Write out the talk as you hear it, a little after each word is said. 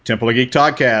Temple of Geek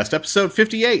Podcast, episode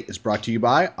 58 is brought to you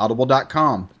by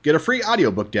Audible.com. Get a free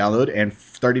audiobook download and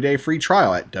 30-day free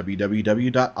trial at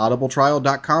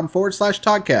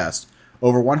www.audibletrial.com/Toddcast.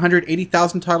 Over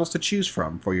 180,000 titles to choose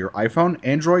from for your iPhone,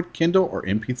 Android, Kindle, or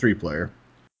MP3 player.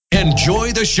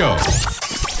 Enjoy the show.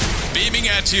 Beaming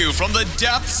at you from the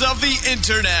depths of the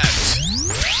internet.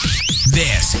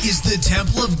 This is the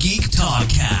Temple of Geek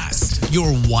Toddcast,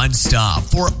 your one stop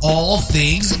for all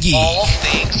things geek. All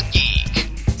things geek.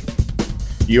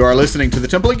 You are listening to the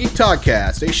Temple of Geek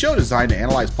Toddcast, a show designed to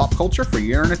analyze pop culture for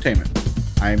your entertainment.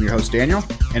 I am your host, Daniel,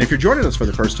 and if you're joining us for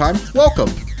the first time, welcome.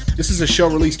 This is a show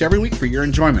released every week for your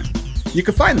enjoyment. You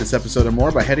can find this episode and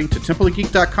more by heading to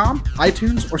templeofgeek.com,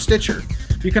 iTunes, or Stitcher.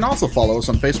 You can also follow us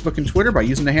on Facebook and Twitter by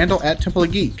using the handle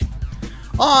 @TempleofGeek.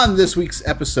 On this week's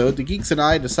episode, the Geeks and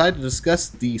I decided to discuss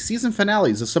the season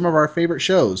finales of some of our favorite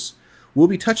shows. We'll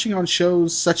be touching on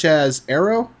shows such as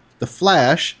Arrow, The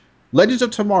Flash, Legends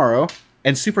of Tomorrow,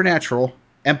 and Supernatural,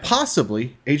 and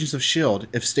possibly Agents of S.H.I.E.L.D.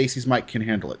 if Stacy's mic can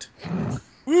handle it.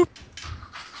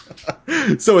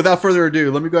 So without further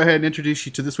ado, let me go ahead and introduce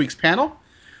you to this week's panel.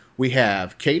 We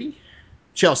have Katie,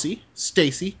 Chelsea,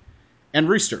 Stacy, and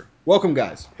Rooster. Welcome,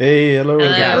 guys. Hey, hello.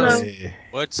 Hello. Hey.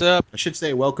 What's up, I should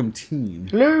say welcome, team.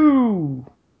 Hello.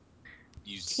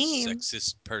 you Team.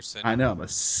 sexist person? I know, I'm a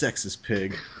sexist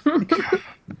pig. Who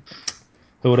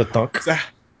would have thunk?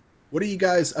 What are you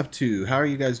guys up to? How are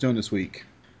you guys doing this week?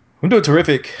 I'm doing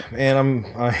terrific, man.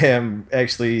 I am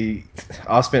actually.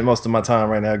 I'll spend most of my time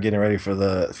right now getting ready for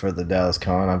the Dallas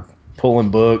Con. I'm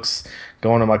pulling books,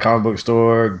 going to my comic book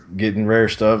store, getting rare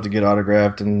stuff to get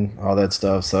autographed and all that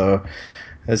stuff. So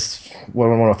that's one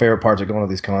of my favorite parts of going to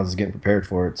these cons is getting prepared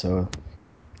for it. So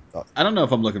I don't know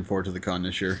if I'm looking forward to the con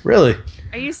this year. really,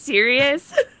 Are you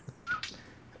serious?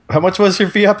 how much was your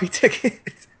VIP ticket?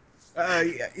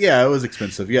 Yeah, it was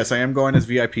expensive. Yes, I am going as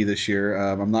VIP this year.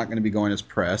 I'm not going to be going as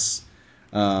press.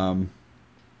 I'm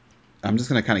just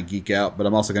going to kind of geek out, but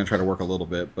I'm also going to try to work a little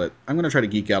bit. But I'm going to try to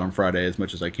geek out on Friday as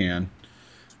much as I can.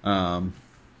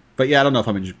 But yeah, I don't know if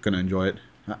I'm going to enjoy it.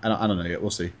 I don't know yet.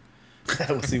 We'll see.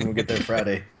 We'll see when we get there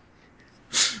Friday.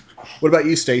 What about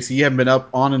you, Stacy? You haven't been up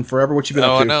on in forever. What you been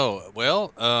up to? I know.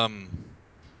 Well,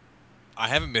 I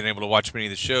haven't been able to watch many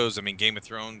of the shows. I mean, Game of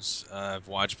Thrones I've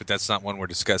watched, but that's not one we're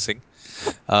discussing.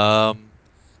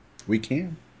 We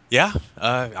can. Yeah,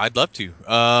 I'd love to.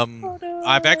 I've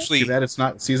Too actually. bad it's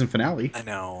not season finale. I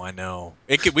know.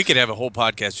 We could have a whole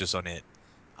podcast just on it.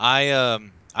 I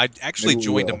actually Maybe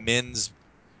we joined a will. men's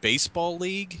baseball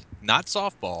league, not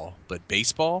softball, but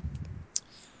baseball.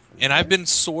 And I've been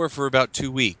sore for about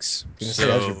 2 weeks. Gonna say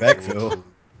how's your back feel?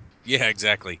 Yeah,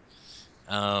 exactly.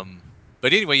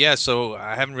 But anyway, yeah, so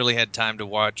I haven't really had time to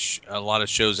watch a lot of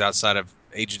shows outside of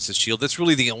Agents of S.H.I.E.L.D. That's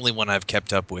really the only one I've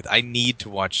kept up with. I need to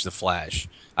watch The Flash.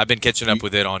 I've been catching up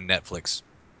with it on Netflix.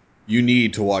 You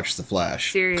need to watch The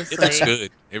Flash. Seriously. It looks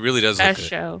good. It really does look Best good.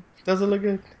 show. Does it look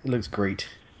good? It looks great.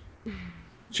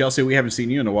 Chelsea, we haven't seen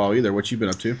you in a while either. What you been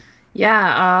up to?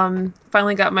 Yeah,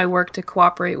 finally got my work to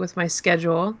cooperate with my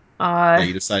schedule. Yeah,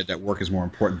 you decided that work is more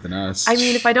important than us. I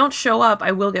mean, if I don't show up,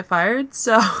 I will get fired.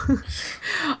 So,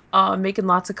 making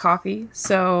lots of coffee.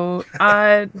 So,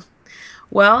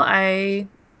 well, I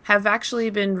have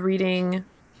actually been reading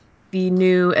the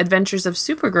new Adventures of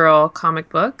Supergirl comic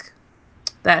book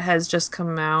that has just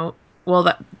come out. Well,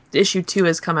 that issue 2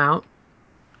 has come out.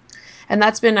 And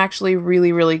that's been actually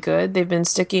really, really good. They've been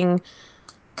sticking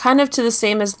kind of to the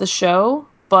same as the show,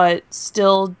 but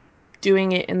still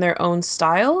doing it in their own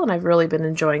style, and I've really been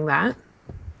enjoying that.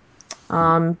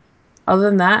 Other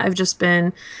than that, I've just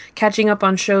been catching up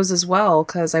on shows as well,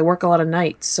 because I work a lot of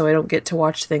nights, so I don't get to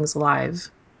watch things live.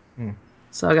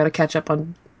 So I got to catch up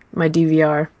on my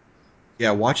DVR. Yeah,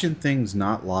 watching things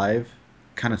not live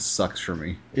kind of sucks for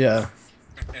me. Yeah.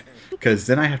 Because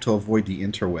then I have to avoid the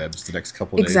interwebs the next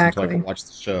couple of days until I can watch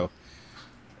the show.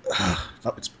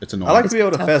 It's annoying. I like to be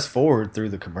able to tough. fast forward through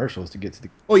the commercials to get to the.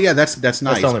 Oh yeah, that's nice.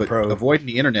 the only But pro. avoiding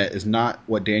the internet is not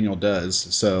what Daniel does,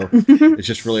 so it's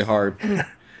just really hard.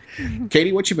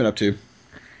 Katie, what you been up to?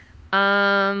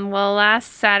 Well,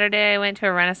 last Saturday I went to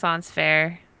a Renaissance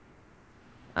fair.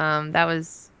 That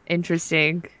was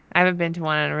interesting. I haven't been to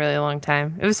one in a really long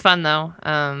time. It was fun though.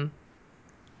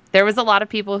 There was a lot of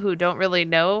people who don't really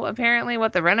know apparently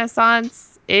what the Renaissance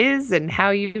is and how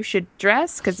you should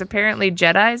dress, because apparently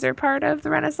Jedis are part of the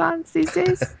Renaissance these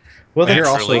days. Well, They're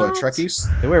Naturally. also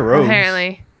Trekkies. they wear robes.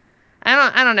 Apparently.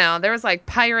 I don't know. There was like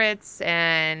pirates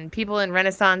and people in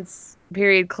Renaissance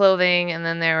period clothing, and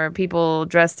then there were people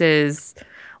dressed as,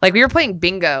 like, we were playing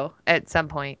bingo at some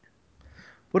point.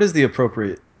 What is the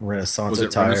appropriate Renaissance Was it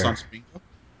attire? Renaissance bingo?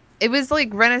 It was like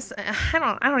Renaissance.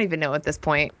 I don't even know at this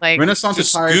point. Like Renaissance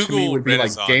Just attire to me Google would be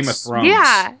like Game of Renaissance. Thrones.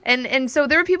 yeah, and so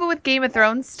there were people with Game of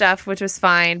Thrones stuff, which was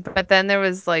fine, but then there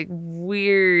was like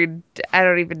weird. I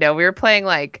don't even know. We were playing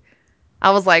like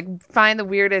I was like, find the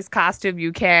weirdest costume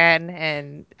you can,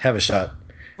 and Have a shot.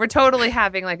 we're totally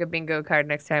having like a bingo card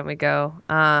next time we go.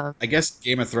 I guess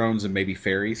Game of Thrones and maybe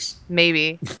fairies.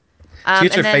 Maybe. So get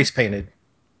And your then face painted.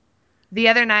 the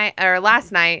other night or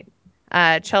last night,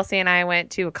 Chelsea and I went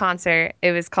to a concert.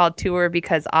 It was called Tour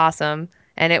Because Awesome,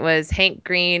 and it was Hank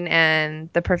Green and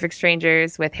the Perfect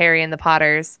Strangers with Harry and the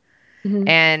Potters Mhm.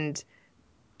 and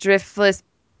Driftless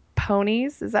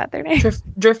Ponies. Is that their name?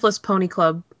 Driftless Pony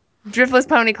Club. Driftless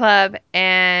Pony Club,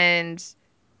 and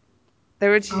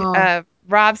there were Oh.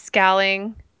 Rob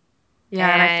Scowling, Yeah,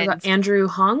 and I And- forgot Andrew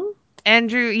Hung.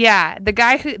 Andrew. Yeah,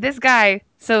 this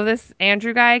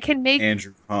Andrew guy can make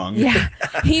Andrew Hung. Yeah,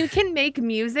 he can make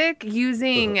music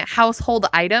using household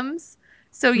items.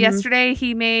 So Mhm. yesterday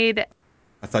he made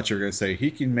I thought you were going to say he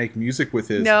can make music with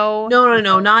his. no.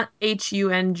 No, not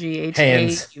HUNG.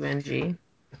 Hands.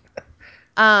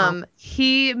 HAUNG.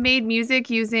 He made music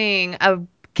using a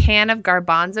can of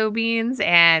garbanzo beans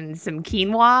and some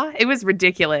quinoa. It was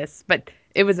ridiculous, but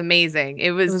it was amazing. It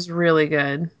It was was really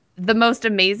good. the most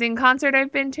amazing concert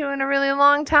I've been to in a really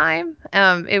long time.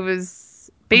 It was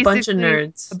A basically bunch of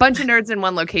nerds. a bunch of nerds in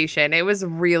one location. It was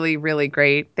really, really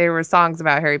great. There were songs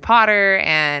about Harry Potter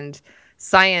and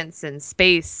science and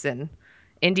space and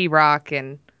indie rock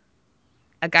and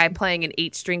a guy playing an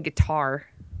 8-string guitar.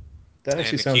 That And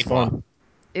actually the sounds quinoa. fun.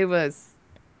 It was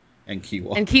And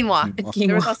quinoa. and quinoa. Quinoa.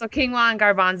 There was also quinoa and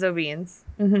garbanzo beans.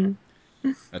 Hmm.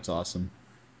 That's awesome.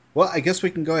 Well, I guess we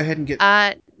can go ahead and get.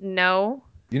 No.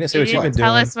 You didn't say You what you've didn't been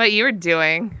tell doing. us what you were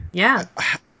doing. Yeah.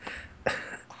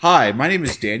 Hi, my name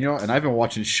is Daniel, and I've been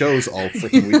watching shows all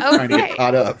freaking week trying to Okay. get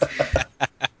caught up.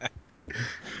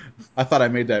 I thought I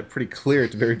made that pretty clear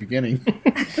at the very beginning.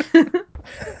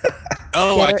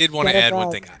 Oh, Get I her- did want to get her add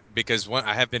one back. thing because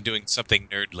I have been doing something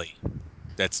nerdly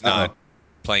that's not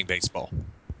playing baseball.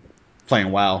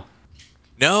 Playing WoW.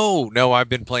 No, I've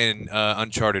been playing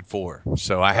Uncharted 4.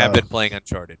 So I have Oh. been playing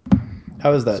Uncharted.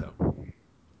 How is that? So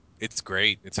it's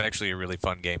great. It's actually a really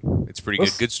fun game. It's pretty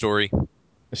What's- good. Good story.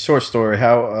 A short story.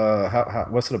 How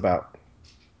what's it about?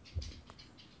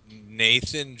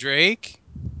 Nathan Drake.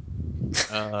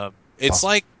 It's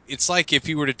like if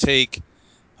you were to take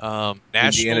Indiana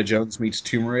National Jones meets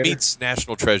Tomb Raider. meets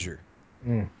National Treasure.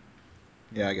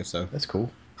 Yeah, I guess so. That's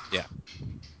cool.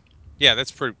 Yeah,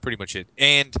 that's pretty much it.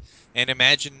 And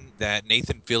imagine that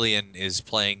Nathan Fillion is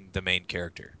playing the main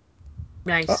character.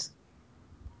 Nice.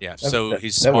 Yeah, so that-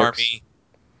 he's that works. smarmy,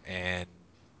 and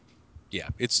yeah,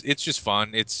 it's just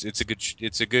fun. It's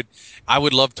a good. I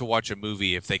would love to watch a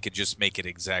movie if they could just make it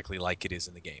exactly like it is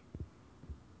in the game.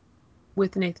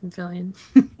 With Nathan Fillion.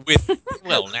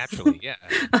 Naturally, yeah.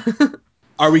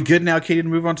 Are we good now, Katie, to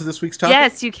move on to this week's topic?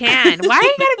 Yes, you can. Why are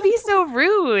you gotta be so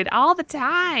rude all the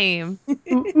time?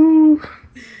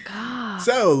 God.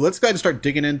 So let's go ahead and start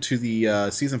digging into the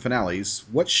season finales.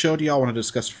 What show do y'all want to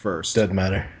discuss first? Doesn't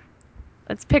matter.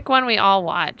 Let's pick one we all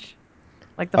watch.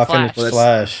 Like the I Flash. finished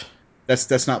Flash.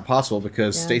 That's not possible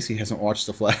because Yeah. Stacy hasn't watched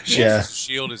The Flash. Yeah.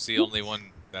 Shield is the only one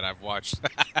that I've watched.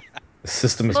 The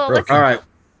system is Well, broken. All right,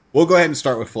 we'll go ahead and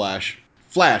start with Flash.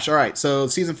 Flash. All right, so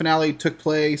the season finale took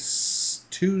place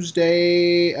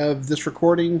Tuesday of this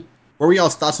recording. What were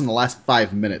y'all's thoughts on the last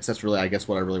 5 minutes? That's really, I guess,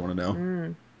 what I really want to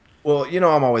know. Well,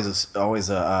 I'm always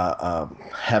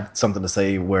have something to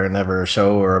say whenever a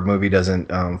show or a movie doesn't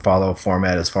follow a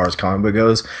format as far as comic book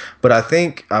goes. But I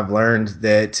think I've learned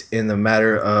that in the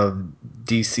matter of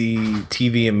DC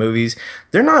TV and movies,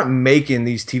 they're not making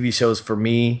these TV shows for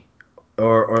me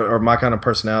or my kind of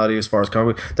personality as far as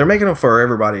comic book. They're making them for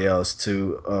everybody else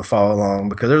to follow along,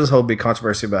 because there's this whole big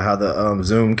controversy about how the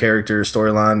Zoom character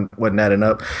storyline wasn't adding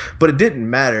up. But it didn't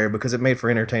matter because it made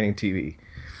for entertaining TV.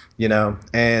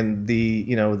 And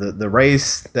the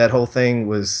race, that whole thing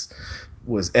was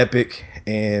epic,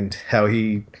 and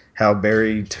how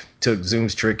Barry took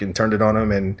Zoom's trick and turned it on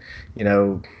him, and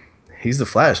he's the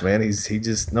Flash, man. He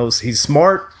just knows, he's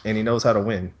smart, and he knows how to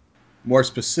win. More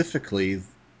specifically,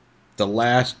 the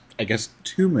last, I guess,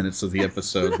 2 minutes of the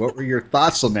episode. What were your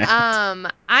thoughts on that?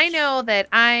 I know that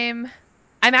I'm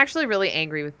actually really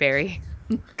angry with Barry.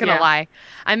 Gonna Yeah. lie.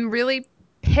 I'm really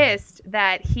pissed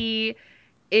that he's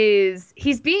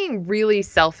being really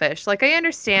selfish. Like, I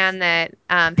understand that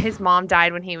his mom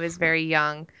died when he was very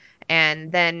young,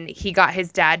 and then he got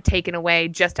his dad taken away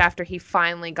just after he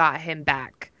finally got him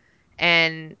back.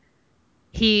 And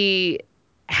he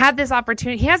had this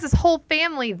opportunity. He has this whole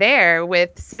family there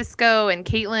with Cisco and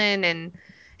Caitlin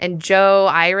and Joe,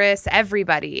 Iris,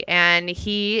 everybody. And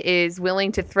he is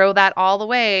willing to throw that all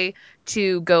away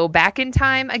to go back in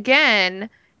time again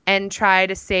and try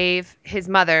to save his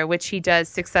mother, which he does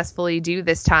successfully do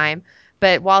this time.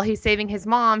 But while he's saving his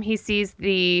mom, he sees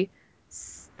his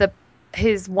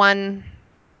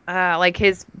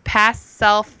past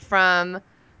self from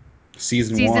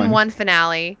Season 1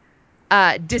 finale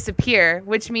disappear,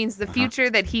 which means the future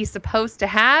that he's supposed to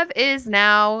have is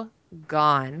now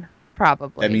gone.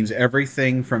 Probably. That means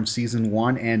everything from season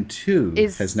 1 and 2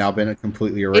 has now been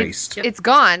completely erased. It's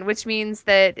gone, which means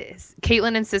that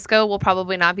Caitlin and Cisco will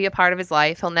probably not be a part of his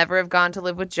life. He'll never have gone to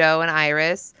live with Joe and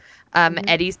Iris.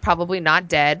 Eddie's probably not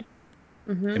dead.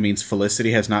 It means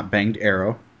Felicity has not banged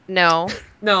Arrow. No.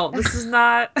 No, this is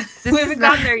not. We haven't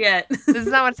gotten there yet. This is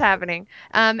not what's happening.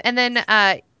 And then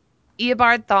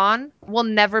Eobard Thawne will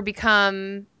never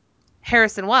become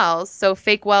Harrison Wells, so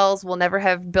fake Wells will never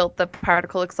have built the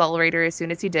particle accelerator as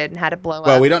soon as he did and had it blow up.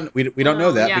 Well, we don't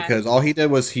know that yeah. because all he did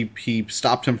was he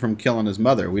stopped him from killing his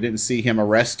mother. We didn't see him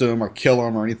arrest him or kill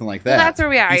him or anything like that. Well, that's where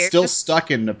we are. He's still stuck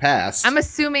in the past. I'm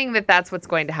assuming that that's what's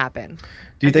going to happen.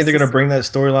 Do you think they're going to bring that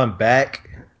storyline back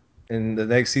in the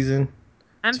next season?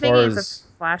 I'm thinking the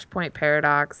Flashpoint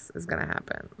Paradox is going to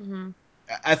happen.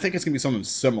 I think it's going to be something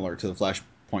similar to the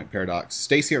Flashpoint Paradox.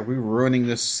 Stacey, are we ruining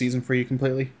this season for you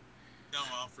completely? No,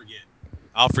 I'll forget.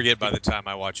 I'll forget by the time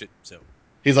I watch it. So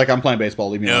He's like, I'm playing baseball.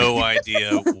 Leave me alone. no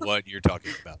idea what you're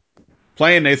talking about.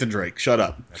 Playing Nathan Drake. Shut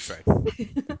up. That's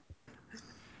right.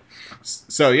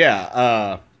 So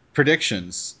yeah,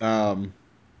 predictions.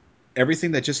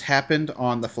 Everything that just happened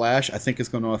on The Flash, I think is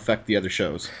going to affect the other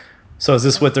shows. So is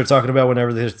this what they're talking about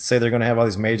whenever they say they're going to have all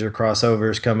these major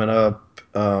crossovers coming up,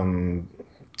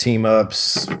 team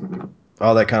ups,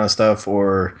 all that kind of stuff?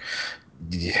 Or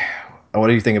what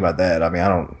do you think about that? I mean,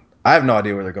 I have no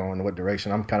idea where they're going, in what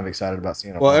direction. I'm kind of excited about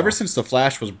seeing it. Well, ever since The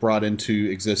Flash was brought into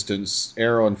existence,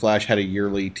 Arrow and Flash had a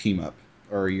yearly team up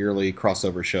or a yearly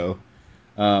crossover show.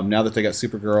 Now that they got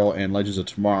Supergirl and Legends of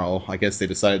Tomorrow, I guess they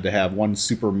decided to have one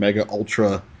super mega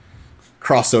ultra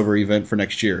crossover event for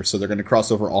next year. So they're going to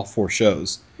cross over all 4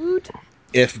 shows. Woot.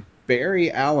 If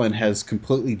Barry Allen has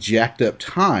completely jacked up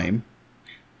time...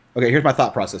 Okay, here's my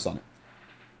thought process on it.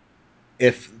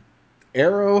 If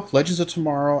Arrow, Legends of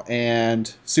Tomorrow,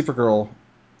 and Supergirl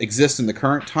exist in the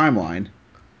current timeline,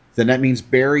 then that means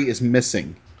Barry is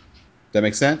missing. That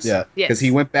make sense? Yeah. Because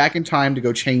he went back in time to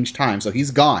go change time. So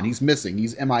he's gone. He's missing.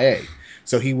 He's MIA.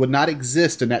 So he would not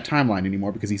exist in that timeline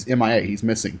anymore because he's MIA. He's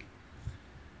missing.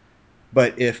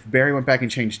 But if Barry went back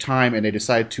and changed time and they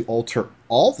decided to alter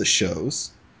all the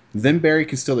shows, then Barry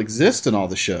can still exist in all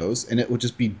the shows and it would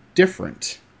just be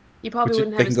different. He probably Which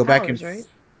wouldn't they have can his go back powers, and- right?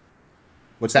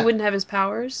 What's He that? wouldn't have his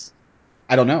powers.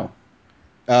 I don't know.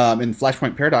 In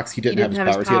Flashpoint Paradox, he didn't have his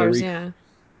powers. His powers, yeah.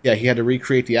 Yeah, he had to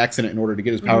recreate the accident in order to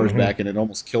get his powers back, and it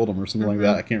almost killed him or something like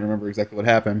that. I can't remember exactly what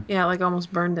happened. Yeah, like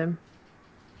almost burned him.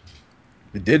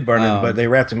 It did burn him, but they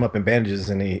wrapped him up in bandages,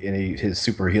 and his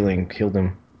super healing killed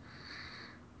him.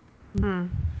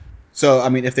 So, I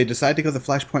mean, if they decide to go the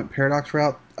Flashpoint Paradox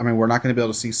route, I mean, we're not going to be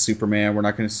able to see Superman. We're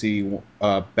not going to see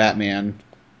Batman.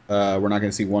 We're not going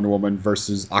to see Wonder Woman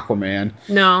versus Aquaman.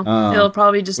 No, it'll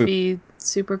probably just be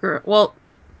Supergirl. Well,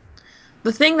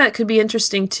 the thing that could be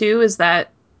interesting too is that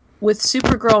with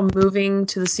Supergirl moving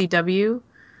to the CW,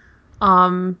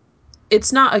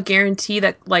 it's not a guarantee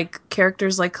that like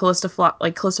characters like Calista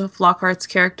Flockhart's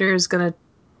character is going to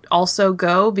also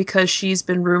go, because she's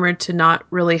been rumored to not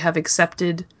really have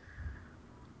accepted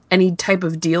any type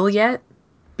of deal yet,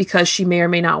 because she may or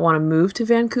may not want to move to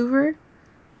Vancouver.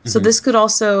 So this could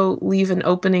also leave an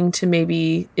opening to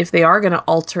maybe, if they are going to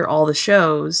alter all the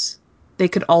shows, they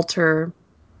could alter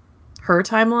her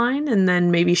timeline, and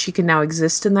then maybe she can now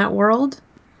exist in that world.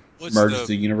 Merge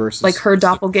the universes. Like her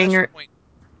doppelganger.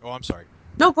 Oh, I'm sorry.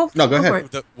 No, go ahead.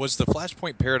 for it. Was the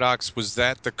Flashpoint Paradox, was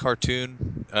that the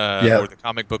cartoon Yeah. or the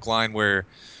comic book line where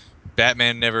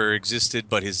Batman never existed,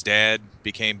 but his dad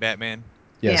became Batman?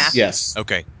 Yes. Yes.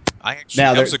 Okay. That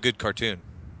there- was a good cartoon.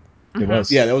 It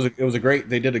was. Yeah, it was a great.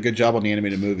 They did a good job on the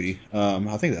animated movie.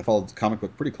 I think that followed the comic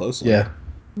book pretty closely. Yeah.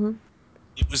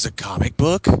 It was a comic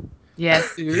book?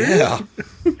 Yes. Yeah.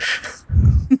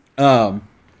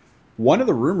 One of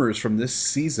the rumors from this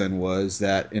season was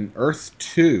that in Earth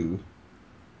 2,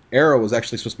 Arrow was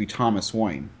actually supposed to be Thomas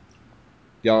Wayne.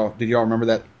 Did y'all remember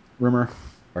that rumor?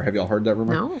 Or have y'all heard that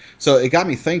rumor? No. So it got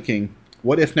me thinking,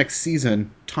 what if next season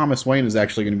Thomas Wayne is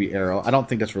actually going to be Arrow? I don't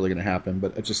think that's really going to happen,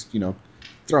 but it just,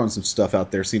 throwing some stuff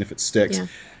out there, seeing if it sticks. Yeah.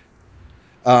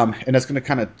 And that's going to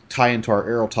kind of tie into our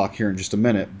Arrow talk here in just a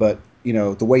minute, but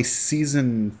the way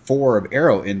season 4 of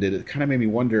Arrow ended, it kind of made me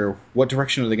wonder what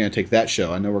direction are they going to take that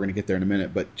show. I know we're going to get there in a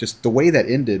minute, but just the way that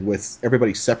ended with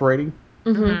everybody separating,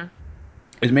 Mm-hmm.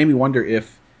 it made me wonder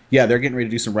if, they're getting ready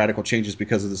to do some radical changes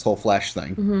because of this whole Flash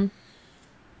thing. Mm-hmm.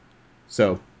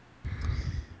 So,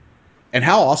 and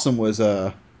how awesome was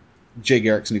Jay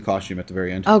Garrick's new costume at the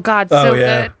very end? Oh God, so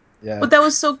good. Yeah. But that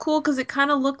was so cool because it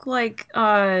kind of looked like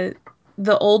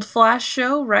the old Flash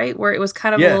show, right? Where it was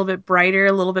kind of a Yeah. little bit brighter,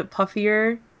 a little bit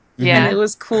puffier. Yeah. And it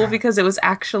was cool because it was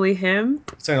actually him.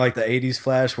 Something like the 80s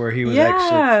Flash where he was Yeah.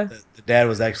 actually, the dad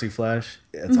was actually Flash.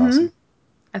 Yeah, that's Mhm. awesome.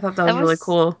 I thought that was really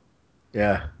cool.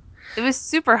 Yeah. It was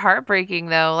super heartbreaking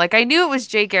though. Like I knew it was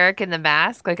Jay Garrick in the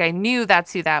mask. Like I knew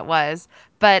that's who that was,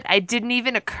 but it didn't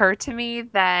even occur to me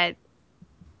that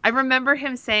I remember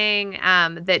him saying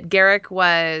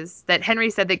that Henry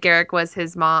said that Garrick was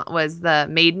his mom was the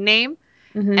maiden name,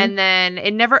 Mhm. and then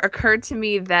it never occurred to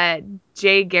me that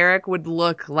Jay Garrick would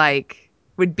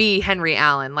be Henry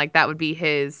Allen. Like that would be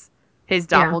his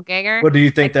doppelganger. What do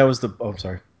you think that was the? Oh, I'm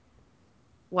sorry.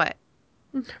 What?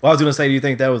 Well, I was going to say, do you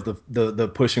think that was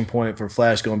the pushing point for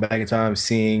Flash going back in time,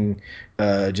 seeing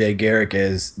Jay Garrick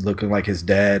as looking like his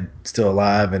dad still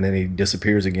alive, and then he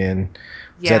disappears again?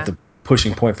 Is Yeah. that the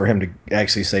pushing point for him to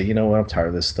actually say, you know what, I'm tired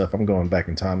of this stuff. I'm going back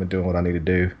in time and doing what I need to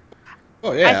do.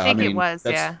 Oh yeah, I think it was,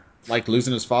 that's yeah. like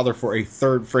losing his father for a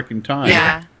third freaking time.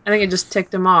 Yeah. I think it just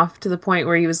ticked him off to the point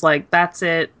where he was like, "That's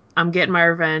it. I'm getting my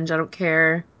revenge. I don't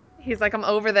care." He's like, I'm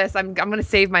over this. I'm gonna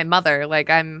save my mother. Like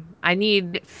I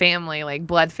need family, like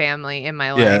blood family in my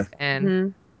Yeah. life. And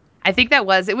Mhm. I think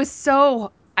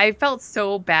I felt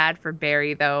so bad for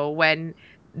Barry though when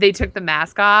they took the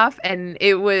mask off, and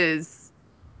it was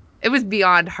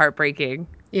beyond heartbreaking.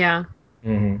 Yeah.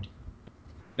 Mm-hmm.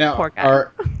 Now, Poor guy.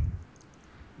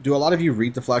 do a lot of you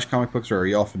read the Flash comic books, or are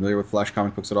y'all familiar with Flash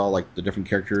comic books at all, like the different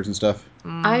characters and stuff?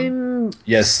 I'm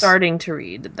Yes. starting to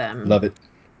read them. Love it.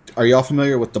 Are y'all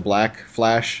familiar with the Black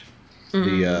Flash,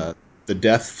 Mm. the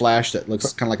Death Flash that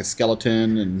looks kind of like a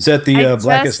skeleton? And Is that the I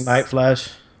Blackest just- Night Flash?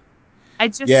 I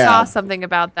just Yeah. saw something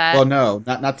about that. well, no,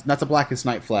 not the Blackest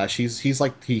Night Flash. He's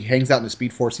like, he hangs out in the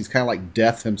Speed Force. He's kind of like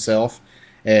Death himself,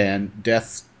 and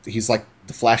Death, he's like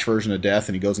the Flash version of Death,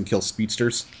 and he goes and kills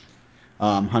speedsters,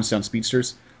 hunts down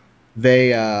speedsters.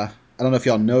 They, I don't know if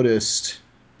y'all noticed,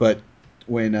 but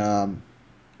when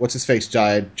what's his face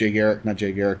died, not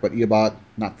Jay Garrick, but Eobot,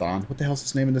 not Thawne. What the hell's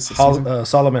his name in this season?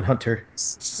 Solomon Hunter.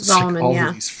 Solomon, all yeah.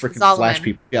 of these freaking Solomon. Flash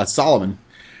people. Yeah, Solomon.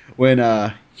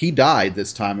 When he died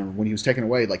this time, and when he was taken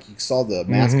away, like, he saw the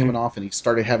mask Mhm. coming off, and he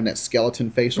started having that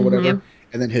skeleton face or whatever,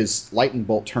 and then his lightning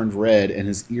bolt turned red, and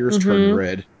his ears turned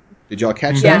red. Did y'all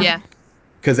catch that? Yeah.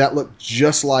 Because that looked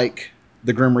just like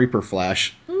the Grim Reaper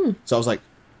Flash. Hmm. So I was like,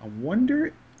 I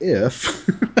wonder if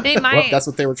They might. that's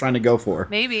what they were trying to go for.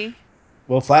 Maybe.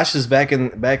 Well, Flash is back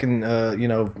in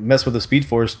mess with the Speed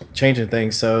Force, changing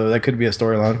things, so that could be a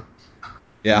storyline.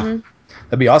 Yeah.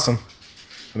 That'd be awesome.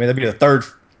 I mean, that'd be the third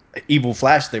evil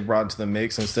Flash they brought into the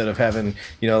mix instead of having,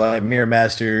 like Mirror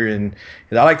Master and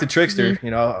I like the Trickster. I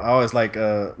always like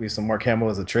some Mark Hamill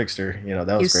as a Trickster. That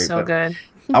was He's great. so But good.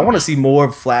 I want to see more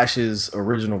of Flash's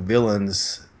original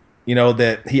villains.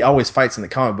 That he always fights in the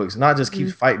comic books, not just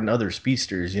keeps fighting other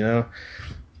speedsters.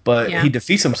 But Yeah. he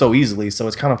defeats them so easily, so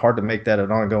it's kind of hard to make that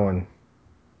an ongoing.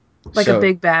 Like show. a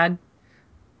big bad.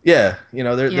 Yeah,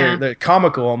 Yeah. they're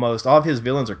comical almost. All of his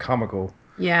villains are comical.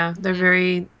 Yeah, they're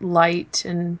very light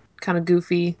and kind of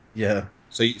goofy. Yeah.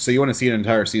 So you want to see an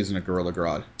entire season of Gorilla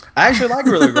Grodd? I actually like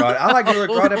Gorilla Grodd. I like Gorilla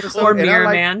Grodd episode. Or and Mirror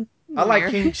Man. I like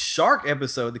King Shark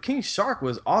episode. The King Shark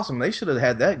was awesome. They should have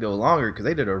had that go longer because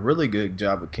they did a really good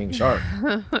job with King Shark.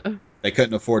 They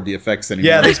couldn't afford the effects anymore.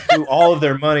 Yeah, they threw all of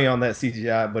their money on that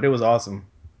CGI, but it was awesome.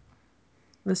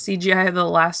 The CGI of the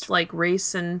last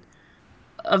race and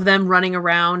of them running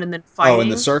around and then fighting. Oh, in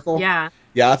the circle? Yeah.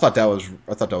 Yeah, I thought that was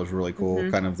really cool,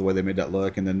 kind of the way they made that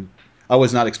look. And then I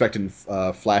was not expecting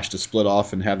Flash to split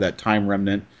off and have that time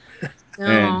remnant No.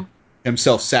 and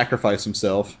himself sacrifice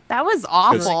himself. That was Really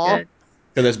awful. good.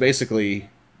 Because that's basically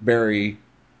Barry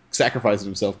sacrificing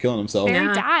himself, killing himself. Barry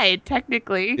Yeah. died,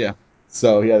 technically. Yeah.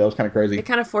 So, yeah, that was kind of They crazy.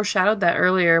 kind of foreshadowed that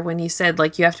earlier when he said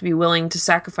you have to be willing to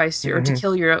sacrifice or to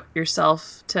kill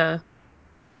yourself to.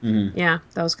 Yeah,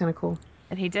 that was kind of cool.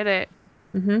 And he did it.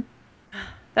 Mm-hmm.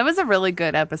 That was a really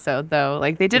good episode, though.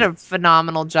 Like, they did a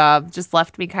phenomenal job. Just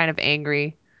left me kind of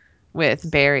angry with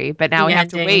Barry, but now we have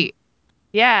to ending. wait.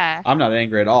 Yeah. I'm not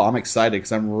angry at all. I'm excited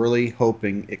because I'm really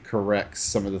hoping it corrects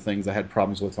some of the things I had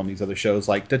problems with on these other shows,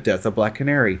 like the death of Black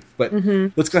Canary. But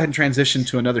let's go ahead and transition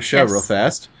to another show real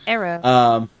fast.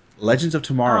 Arrow. Legends of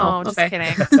Tomorrow. Oh, just okay.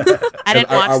 kidding. I didn't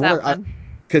watch that one.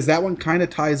 because that one kind of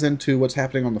ties into what's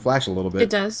happening on the Flash a little bit. It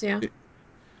does, yeah.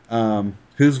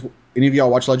 Who's any of y'all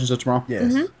watch Legends of Tomorrow?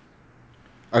 Yes. Mhm.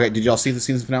 Okay, did y'all see the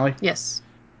season finale? Yes.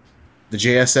 The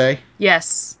JSA?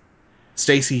 Yes.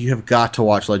 Stacy, you have got to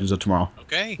watch Legends of Tomorrow.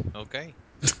 Okay.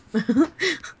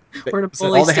 We're to So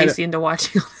bully all they had to- Stacy into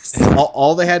watching all this.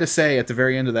 All they had to say at the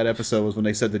very end of that episode was when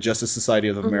they said the Justice Society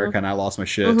of America, and I lost my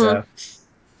shit. Mhm.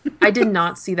 Yeah. I did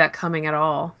not see that coming at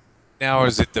all. Now,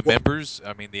 is it the members?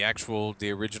 I mean, the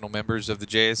original members of the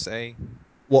JSA?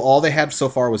 Well, all they had so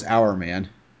far was Our Man.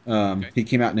 Okay. He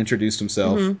came out and introduced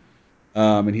himself, Mhm.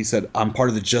 and he said, "I'm part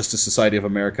of the Justice Society of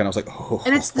America," and I was like, "Oh."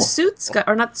 And it's the Suits guy,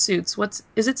 or not Suits.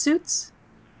 Is it Suits?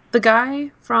 The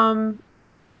guy from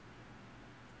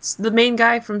the main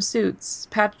guy from Suits,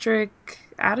 Patrick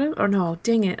Adam? Or no,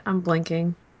 dang it, I'm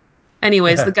blanking.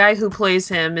 Anyways, the guy who plays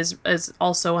him is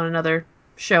also on another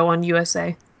show on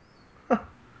USA.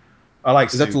 I like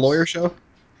Is that the Suits. lawyer show?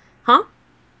 Huh?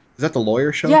 Is that the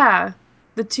lawyer show? Yeah,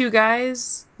 the two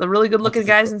guys, the really good-looking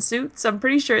guys in suits. I'm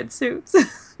pretty sure it's Suits.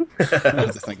 I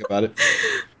have to think about it.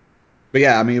 But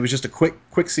yeah, I mean, it was just a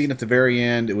quick scene at the very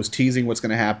end. It was teasing what's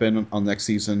going to happen on next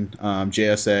season.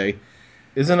 JSA.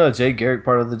 Isn't Jay Garrick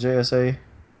part of the JSA?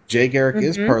 Jay Garrick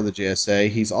is Mhm. part of the JSA.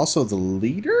 He's also the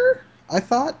leader, I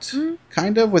thought,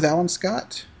 kind of, with Alan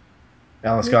Scott.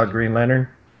 Alan Scott, Green Lantern.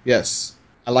 Yes.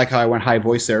 I like how I went high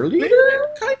voice there. Leader,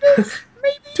 kind of,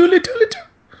 maybe. Toodly, toodly,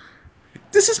 toodly.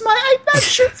 This is my iPad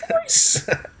shirt voice.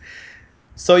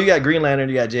 So you got Green Lantern,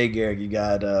 you got Jay Garrick, you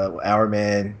got Our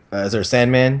Man. Is there a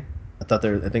Sandman? I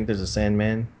think there's a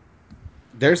Sandman.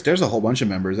 There's a whole bunch of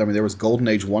members. I mean, there was Golden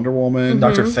Age Wonder Woman,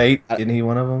 Doctor Fate, isn't he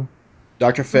one of them?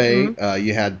 Dr. Fate.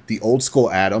 You had the old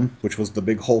school Adam, which was the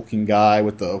big hulking guy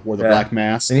with the black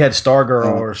mask. Then you had Stargirl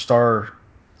Oh. or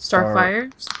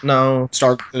Starfire? No,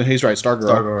 He's right, Stargirl.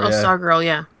 Stargirl. Oh, Yeah. Stargirl,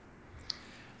 yeah.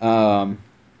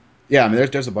 Yeah, I mean,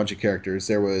 there's a bunch of characters.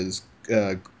 There was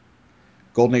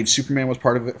Golden Age Superman was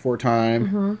part of it for a time.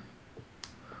 Mm-hmm.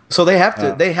 So they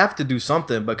have to do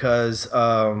something because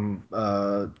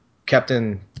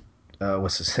Captain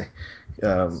what's his name?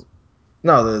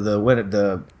 No,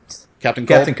 the Captain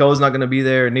Cold. Captain Cole's not going to be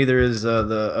there. Neither is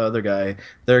the other guy.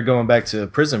 They're going back to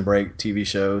Prison Break TV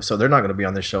show, so they're not going to be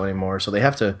on this show anymore. So they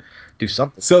have to do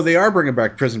something. So they are bringing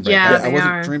back Prison Break. Yeah, I they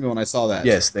wasn't are. dreaming when I saw that.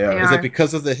 Yes, they are. They Is are. it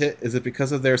because of the hit? Is it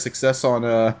because of their success on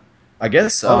I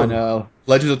guess so. on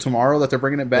Legends of Tomorrow that they're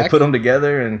bringing it back? They put them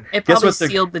together, and It guess probably what?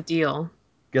 sealed the deal.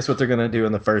 Guess what they're going to do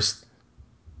in the first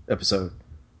episode?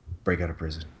 Break out of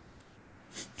prison.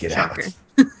 Get Shocker.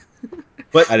 out.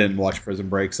 But I didn't watch Prison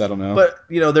Breaks. I don't know. But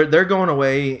they're going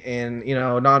away, and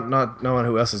not knowing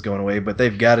who else is going away, but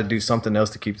they've got to do something else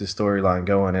to keep the storyline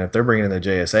going. And if they're bringing in the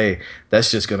JSA,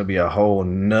 that's just going to be a whole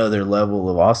nother level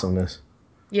of awesomeness.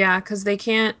 Yeah, because they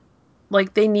can't,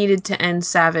 they needed to end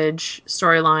Savage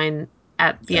storyline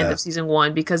at the end Yeah. of season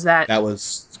 1 because that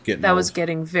was getting old. was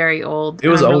getting very old. It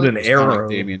was And I'm old really- and Arrow.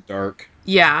 Damien Dark.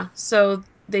 Yeah, so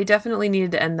they definitely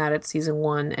needed to end that at season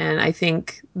 1, and I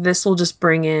think this will just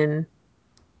bring in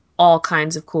all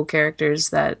kinds of cool characters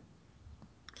that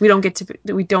we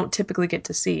don't typically get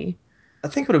to see. I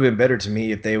think it would have been better to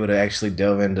me if they would have actually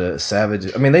delve into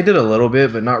Savage. I mean, they did a little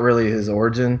bit, but not really his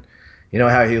origin. You know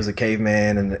how he was a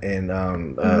caveman, and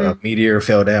a meteor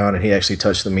fell down, and he actually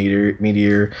touched the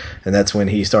meteor, and that's when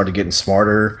he started getting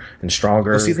smarter and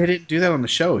stronger. Well, see, they didn't do that on the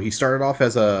show. He started off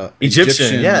as a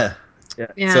Egyptian, yeah.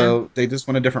 Yeah. So they just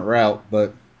went a different route.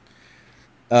 But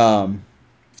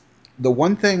the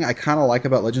one thing I kind of like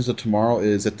about Legends of Tomorrow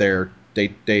is that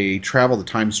they travel the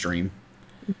time stream.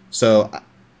 So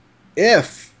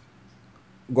if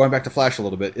going back to Flash a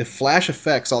little bit, if Flash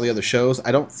affects all the other shows,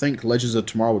 I don't think Legends of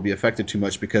Tomorrow would be affected too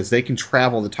much because they can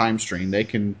travel the time stream. They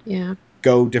can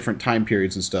go different time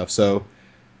periods and stuff. So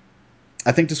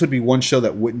I think this would be one show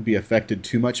that wouldn't be affected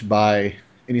too much by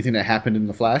anything that happened in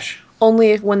the Flash.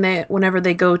 Only whenever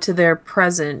they go to their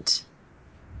present,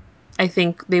 I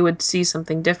think they would see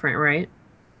something different, right?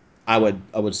 I would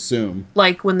assume.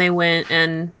 Like when they went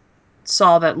and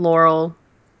saw that Laurel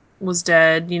was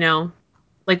dead,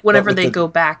 whenever they go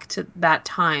back to that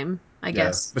time, I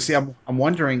guess. But see, I'm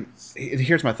wondering.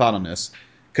 Here's my thought on this,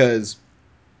 because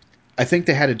I think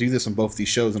they had to do this on both these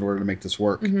shows in order to make this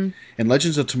work. Mm-hmm. In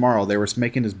Legends of Tomorrow, they were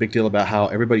making this big deal about how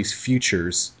everybody's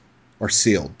futures are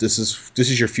sealed. This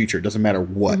is your future. It doesn't matter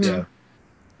what. Mm-hmm. Yeah.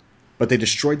 But they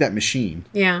destroyed that machine.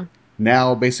 Yeah.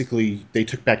 Now, basically, they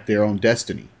took back their own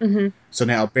destiny. Mm-hmm. So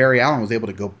now Barry Allen was able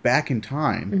to go back in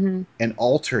time and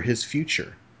alter his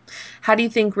future. How do you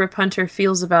think Rip Hunter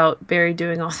feels about Barry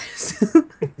doing all this?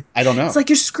 I don't know. It's like,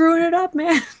 you're screwing it up,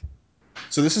 man.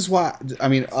 So this is why, I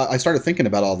mean, I started thinking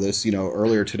about all this,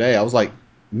 earlier today. I was like,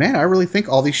 man, I really think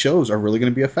all these shows are really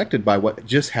going to be affected by what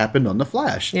just happened on The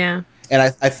Flash. Yeah. And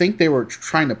I think they were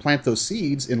trying to plant those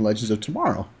seeds in Legends of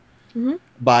Tomorrow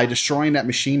by destroying that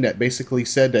machine that basically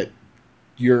said that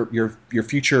your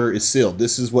future is sealed.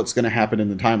 This is what's going to happen in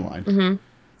the timeline.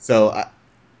 So,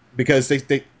 because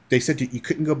they said you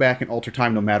couldn't go back and alter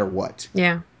time no matter what.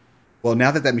 Yeah. Well,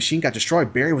 now that machine got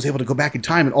destroyed, Barry was able to go back in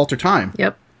time and alter time.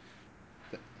 Yep.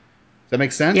 Does that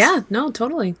make sense? Yeah. No.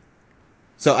 Totally.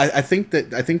 So I think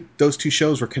those two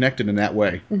shows were connected in that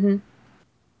way.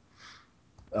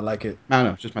 I like it. I don't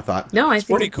know, it's just my thought. No, I It's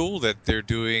think pretty cool that they're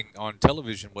doing on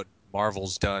television what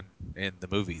Marvel's done in the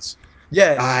movies.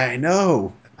 Yeah, I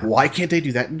know. Why can't they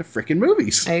do that in the freaking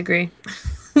movies? I agree.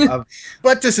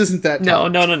 But this isn't that. No.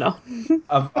 time. No.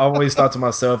 I've always thought to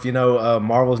myself,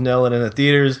 Marvel's nailing it in the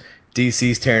theaters,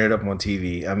 DC's tearing it up on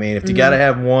TV. I mean, if you got to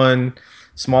have one,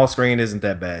 small screen isn't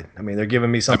that bad. I mean, they're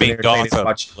giving me something entertaining to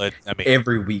watch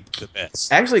every week. The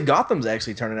best. Actually, Gotham's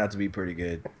actually turning out to be pretty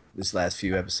good this last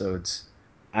few episodes.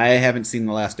 I haven't seen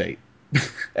the last 8.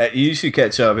 You should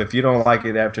catch up. If you don't like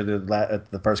it after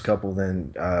the first couple,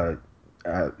 then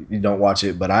you don't watch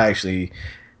it. But I actually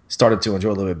started to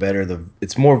enjoy it a little bit better.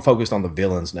 It's more focused on the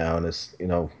villains now, and it's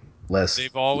less.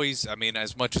 They've always, I mean,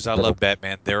 as much as I love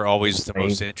Batman, they're always the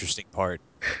most interesting part.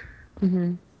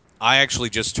 I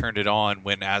actually just turned it on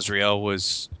when Azrael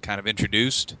was kind of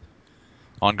introduced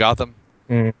on Gotham.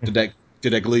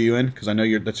 Did that glue you in? Because I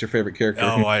know that's your favorite character.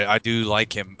 No, I do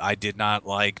like him. I did not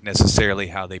like necessarily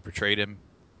how they portrayed him,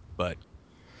 but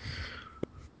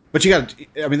you got.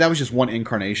 I mean, that was just one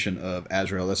incarnation of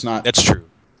Azrael. that's true.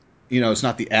 It's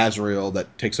not the Azrael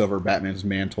that takes over Batman's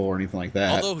mantle or anything like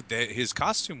that. Although his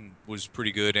costume was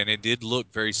pretty good, and it did look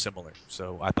very similar.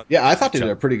 So I thought. Yeah, I thought they did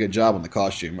a pretty good job on the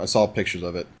costume. I saw pictures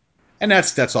of it, and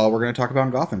that's all we're going to talk about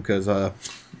in Gotham because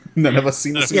none of us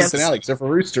seen the season finale except for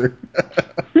Rooster.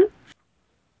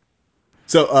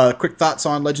 So, quick thoughts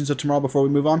on Legends of Tomorrow before we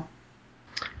move on.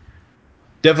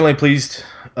 Definitely pleased.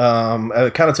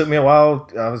 It kind of took me a while.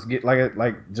 I was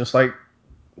getting just like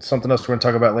something else we're going to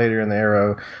talk about later in the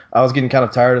Arrow. I was getting kind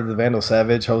of tired of the Vandal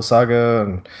Savage whole saga,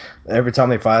 and every time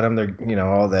they fight him, they're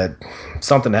all that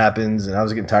something happens, and I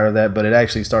was getting tired of that. But it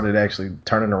actually started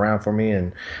turning around for me,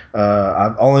 and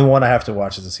only one I have to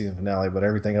watch is the season finale. But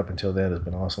everything up until then has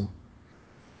been awesome.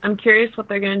 I'm curious what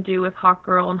they're going to do with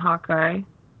Hawkgirl and Hawkeye.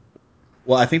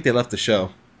 Well, I think they left the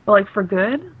show. But, for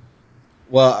good?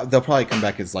 Well, they'll probably come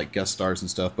back as guest stars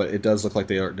and stuff, but it does look like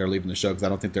they're leaving the show because I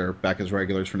don't think they're back as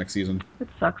regulars for next season. It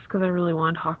sucks because I really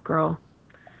wanted Hawkgirl.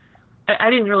 I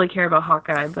didn't really care about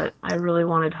Hawkeye, but I really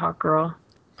wanted Hawkgirl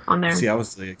on there. See, I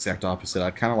was the exact opposite.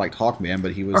 I kind of liked Hawkman,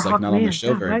 but he was not on the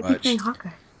show very much. Why are you saying Hawkeye?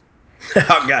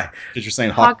 Hawkeye. Because you're saying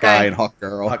Hawkeye and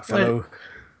Hawkgirl. Hawkfellow.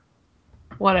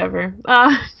 Whatever.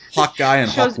 Hawkeye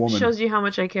and Hawkwoman. Shows you how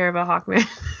much I care about Hawkman.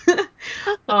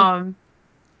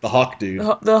 The Hawk dude.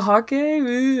 The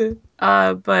Hawkeye.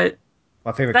 But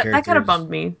my favorite character. That kind of bummed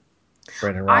me.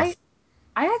 Brandon Routh.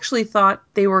 I actually thought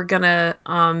they were gonna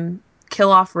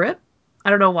kill off Rip. I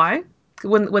don't know why.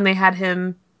 When they had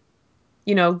him,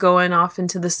 going off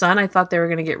into the sun, I thought they were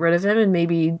gonna get rid of him and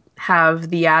maybe have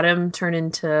the Atom turn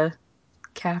into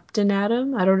Captain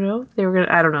Atom. I don't know. They were gonna.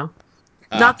 I don't know.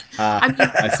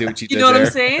 I see what you did. You know there. what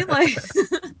I'm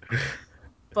saying?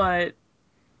 But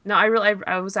no,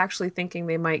 I was actually thinking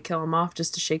they might kill him off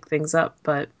just to shake things up,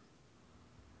 but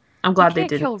I'm glad they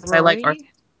didn't. Kill I like Rory. Arthur.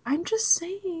 I'm just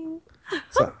saying.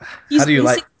 So, He's how do you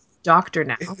like? Doctor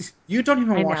now? You don't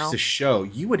even I watch know. the show.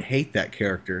 You would hate that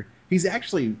character. He's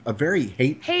actually a very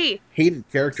Hey, hated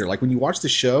character. Like when you watch the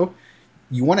show,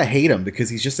 you want to hate him because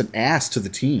he's just an ass to the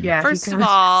team. Yeah. first of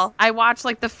all, I watched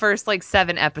the first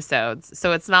 7 episodes,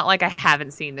 so it's not like I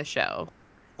haven't seen the show.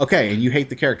 Okay, and you hate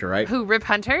the character, right? Who, Rip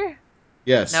Hunter?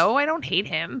 Yes. No, I don't hate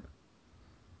him.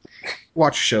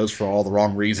 Watch shows for all the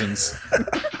wrong reasons.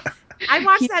 I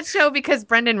watched that show because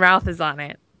Brendan Routh is on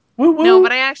it. Woo woo. No,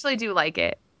 but I actually do like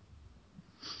it.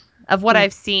 Of what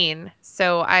I've seen.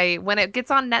 So when it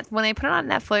gets on when they put it on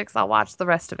Netflix, I'll watch the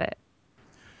rest of it.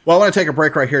 Well, I want to take a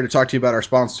break right here to talk to you about our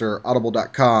sponsor,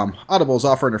 Audible.com. Audible is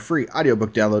offering a free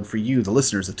audiobook download for you, the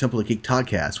listeners of Temple of Geek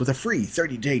Podcast, with a free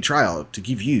 30-day trial to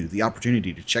give you the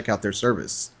opportunity to check out their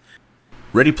service.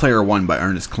 Ready Player One by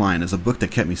Ernest Cline is a book that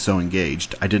kept me so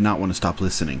engaged, I did not want to stop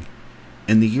listening.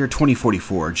 In the year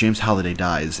 2044, James Halliday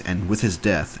dies, and with his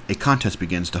death, a contest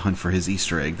begins to hunt for his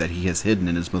Easter egg that he has hidden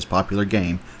in his most popular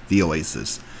game, The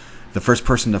Oasis. The first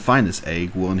person to find this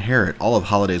egg will inherit all of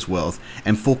Holliday's wealth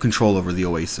and full control over the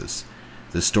Oasis.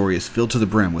 This story is filled to the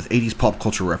brim with 80s pop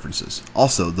culture references.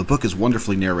 Also, the book is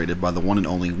wonderfully narrated by the one and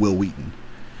only Will Wheaton.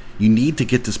 You need to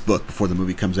get this book before the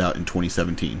movie comes out in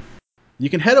 2017. You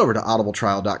can head over to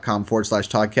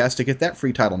audibletrial.com/Toddcast to get that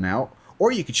free title now,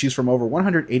 or you can choose from over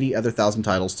 180 other thousand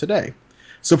titles today.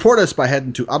 Support us by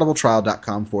heading to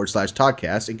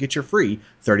audibletrial.com/Toddcast and get your free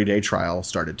 30-day trial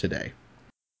started today.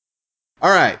 All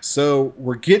right, so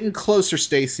we're getting closer,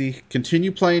 Stacy.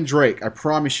 Continue playing Drake. I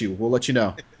promise you. We'll let you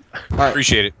know. All right.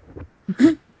 Appreciate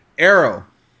it. Arrow.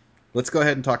 Let's go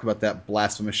ahead and talk about that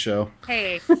blasphemous show.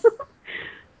 Hey, Go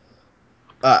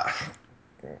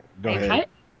ahead.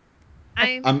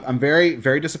 I'm very,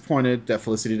 very disappointed that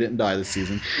Felicity didn't die this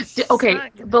season. Okay,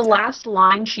 the last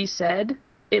line she said,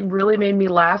 it really made me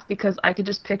laugh because I could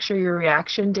just picture your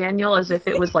reaction, Daniel, as if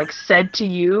it was like said to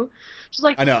you. She's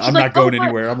like, I know, I'm not going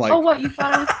anywhere. I'm like, oh, what, you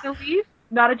thought I was going to leave?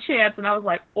 Not a chance. And I was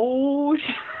like, oh.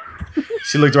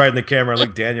 She looked right in the camera and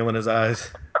looked Daniel in his eyes.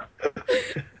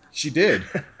 she did.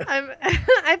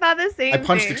 I thought the same I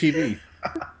punched thing. the TV.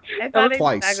 I thought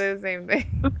twice. exactly the same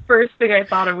thing. The first thing I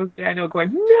thought of was Daniel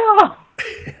going, no.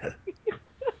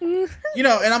 You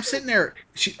know, and I'm sitting there.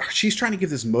 She's trying to give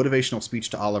this motivational speech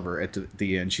to Oliver at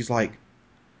the end. She's like,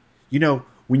 you know,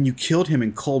 when you killed him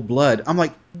in cold blood, I'm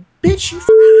like, bitch, you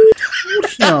told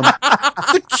him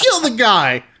to kill the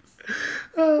guy.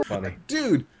 Funny.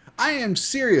 Dude, I am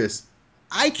serious.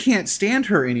 I can't stand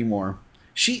her anymore.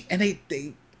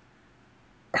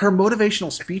 Her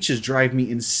motivational speeches drive me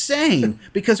insane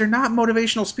because they're not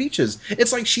motivational speeches.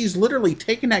 It's like she's literally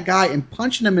taking that guy and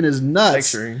punching him in his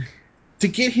nuts to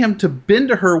get him to bend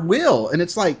to her will. And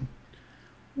it's like,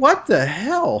 what the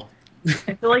hell?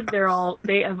 I feel like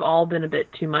they have all been a bit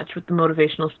too much with the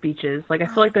motivational speeches. Like, I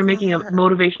feel like they're making a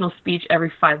motivational speech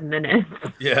every 5 minutes.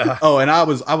 Yeah. Oh, and I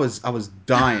was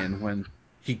dying when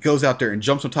he goes out there and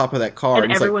jumps on top of that car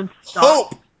and he's everyone like, stops.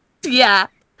 hope! Yeah.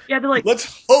 Yeah, they're like,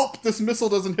 Let's hope this missile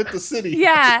doesn't hit the city.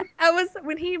 Yeah. I was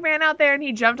when he ran out there and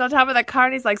he jumped on top of that car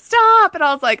and he's like, stop. And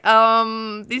I was like,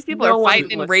 these people No are one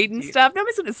fighting would and raiding listen to you. stuff.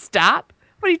 Nobody's gonna stop.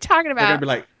 What are you talking They're going about? to be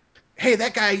like, hey,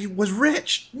 that guy was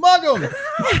rich. Mug him.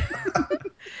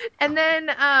 And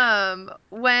then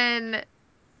when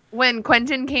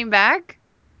Quentin came back,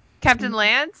 Captain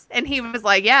Lance, and he was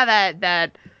like, yeah,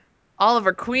 that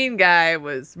Oliver Queen guy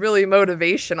was really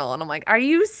motivational. And I'm like, are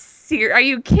you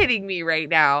kidding me right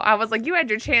now? I was like, you had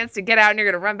your chance to get out and you're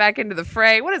gonna run back into the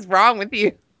fray. What is wrong with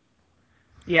you?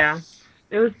 yeah.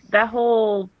 It was that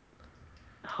whole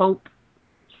hope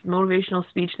motivational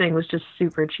speech thing was just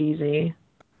super cheesy.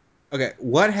 Okay,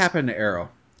 what happened to Arrow?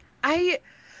 I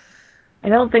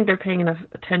don't think they're paying enough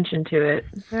attention to it.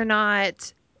 They're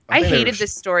not. I I think they hated were-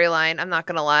 this storyline. I'm not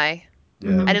gonna lie.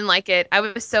 Yeah. I didn't like it. I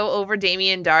was so over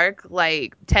Damien Dark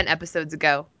like 10 episodes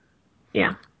ago.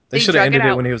 Yeah. They should drug have ended it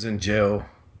out. when he was in jail.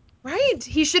 Right.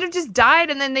 He should have just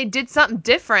died and then they did something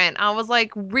different. I was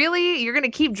like, really? You're going to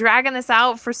keep dragging this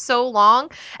out for so long?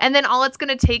 And then all it's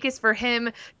going to take is for him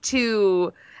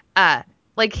to,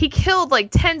 he killed like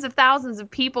tens of thousands of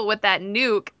people with that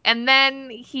nuke. And then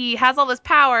he has all this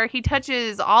power. He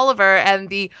touches Oliver and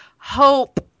the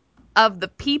hope of the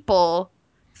people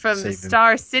from Saved him.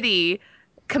 Star City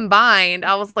combined.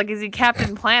 I was like, is he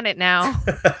Captain Planet now?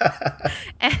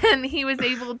 And he was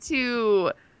able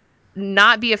to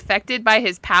not be affected by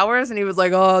his powers, and he was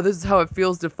like, oh, this is how it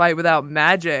feels to fight without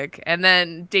magic. And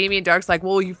then Damien Dark's like,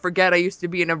 well, you forget I used to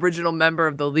be an original member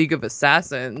of the League of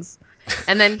Assassins.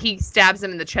 And then he stabs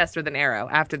him in the chest with an arrow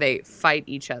after they fight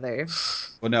each other.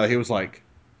 Well, no, he was like,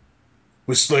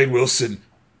 with Slade Wilson,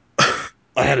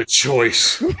 I had a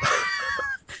choice.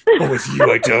 But with you,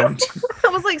 I don't. I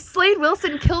was like, Slade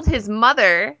Wilson killed his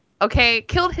mother, okay?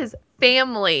 Killed his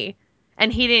family,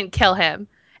 and he didn't kill him.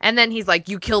 And then he's like,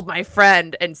 you killed my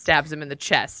friend, and stabs him in the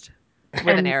chest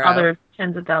with an arrow. Other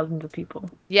tens of thousands of people.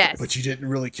 Yes. But you didn't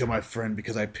really kill my friend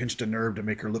because I pinched a nerve to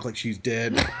make her look like she's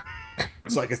dead.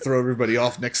 So I could throw everybody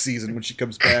off next season when she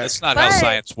comes back. That's not how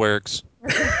science works.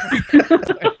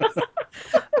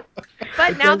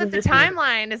 But now that the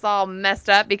timeline is all messed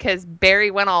up because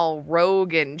Barry went all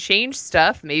rogue and changed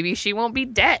stuff, maybe she won't be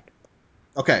dead.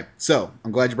 Okay, so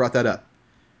I'm glad you brought that up.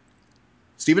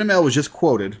 Stephen Amell was just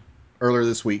quoted earlier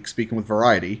this week speaking with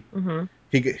Variety. Mm-hmm.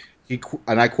 He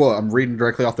and I quote, I'm reading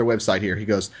directly off their website here. He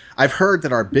goes, I've heard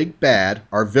that our big bad,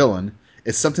 our villain,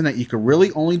 is something that you can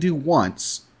really only do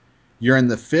once. You're in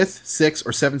the 5th, 6th,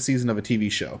 or 7th season of a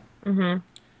TV show. Mm-hmm.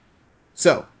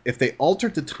 So, if they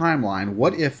altered the timeline,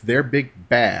 what if their big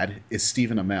bad is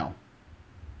Stephen Amell?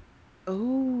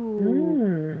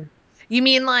 Ooh. You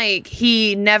mean like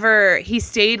he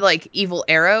stayed like Evil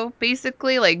Arrow,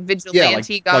 basically? Like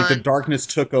Vigilante gone? Like the darkness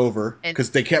took over.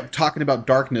 Because they kept talking about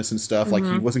darkness and stuff. Mm-hmm.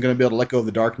 Like he wasn't going to be able to let go of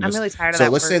the darkness. I'm really tired of so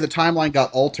that let's word. say the timeline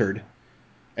got altered.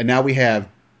 And now we have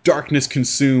darkness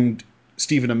consumed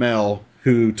Stephen Amell,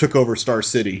 who took over Star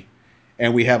City.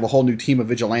 and we have a whole new team of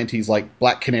vigilantes like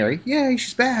Black Canary, yay,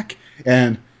 she's back,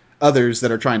 and others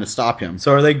that are trying to stop him.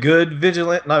 So are they good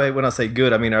vigilant? No, when I say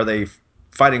good, I mean, are they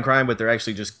fighting crime, but they're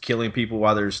actually just killing people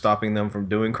while they're stopping them from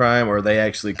doing crime, or are they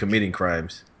actually committing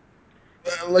crimes?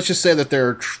 Let's just say that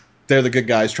they're the good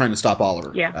guys trying to stop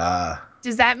Oliver. Yeah.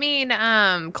 Does that mean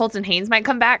Colton Haynes might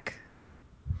come back?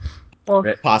 Well,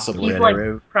 Possibly. he's like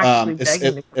practically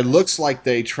begging to it looks like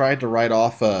they tried to write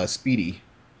off Speedy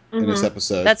in this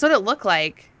episode. That's what it looked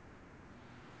like.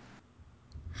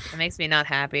 It makes me not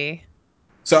happy.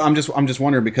 So I'm just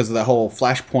wondering, because of that whole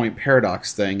Flashpoint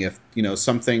paradox thing, if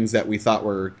some things that we thought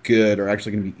were good are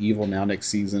actually going to be evil now next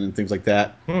season and things like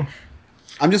that.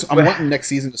 I'm wanting next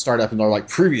season to start up and they're like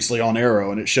previously on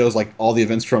Arrow, and it shows like all the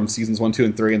events from seasons 1, 2,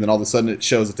 and 3, and then all of a sudden it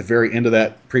shows at the very end of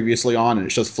that previously on, and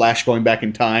it shows Flash going back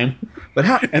in time. But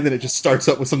how? And then it just starts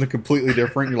up with something completely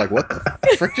different. You're like, what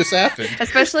the frick just happened?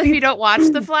 Especially if you don't watch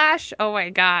The Flash. Oh my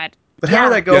god. But how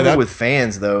would that go over that- with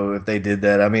fans, though, if they did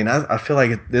that? I mean, I feel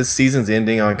like this season's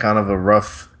ending on kind of a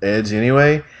rough edge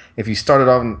anyway. If you started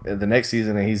off the next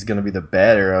season and he's going to be the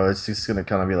bad Arrow, it's just going to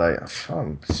kind of be like,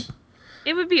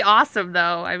 It would be awesome,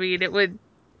 though. I mean, it would.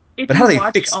 If But how do you they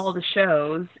watch fix- all the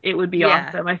shows, it would be Yeah.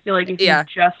 awesome. I feel like if Yeah. you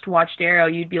just watched Arrow,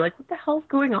 you'd be like, what the hell's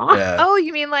going on? yeah. Oh,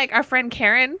 you mean like our friend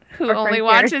Karen, who Our only friend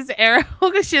watches Arrow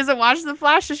because she doesn't watch The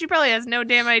Flash, so she probably has no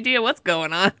damn idea what's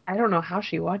going on. I don't know how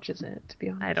she watches it, to be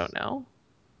honest. I don't know.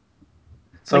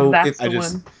 So like, that's I the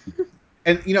just- one.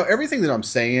 And everything that I'm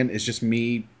saying is just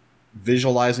me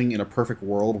visualizing in a perfect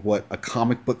world what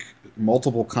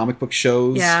multiple comic book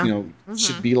shows, Yeah.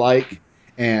 should be like,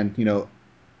 and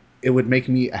it would make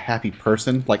me a happy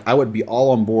person. Like, I would be all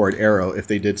on board Arrow if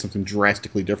they did something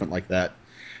drastically different like that.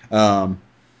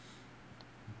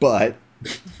 But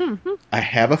I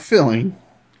have a feeling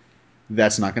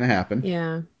that's not going to happen.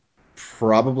 Yeah.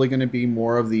 Probably going to be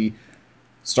more of the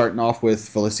starting off with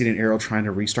Felicity and Arrow trying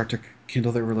to restart to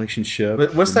kindle their relationship.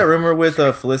 But what's that rumor with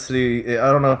Felicity?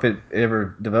 I don't know if it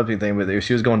ever developed anything, but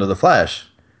she was going to the Flash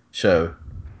show.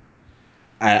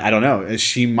 I don't know.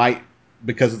 She might,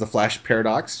 because of the Flash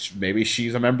paradox, maybe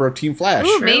she's a member of Team Flash.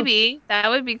 Ooh, maybe that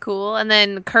would be cool. And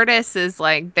then Curtis is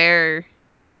like their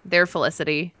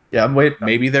Felicity. Yeah, I'm waiting.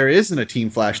 Maybe there isn't a Team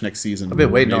Flash next season. I've been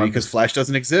waiting on because Flash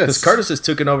doesn't exist. Because Curtis has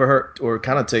taken over her, or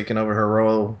kind of taken over her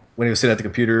role when he was sitting at the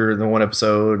computer in the one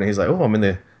episode, and he's like, "Oh, I'm in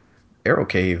the Arrow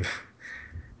cave,"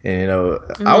 and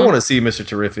I want to see Mr.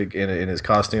 Terrific in his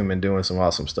costume and doing some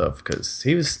awesome stuff because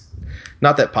he was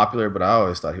not that popular, but I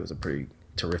always thought he was a pretty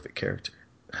terrific character.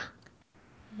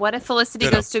 What if Felicity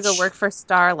goes to go work for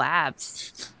Star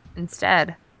Labs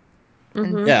instead?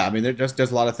 Mhm. Yeah, I mean,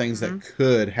 there's a lot of things that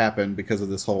could happen because of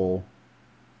this whole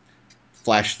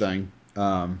Flash thing.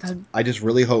 I just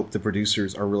really hope the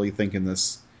producers are really thinking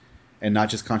this and not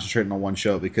just concentrating on one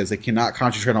show, because they cannot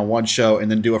concentrate on one show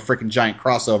and then do a freaking giant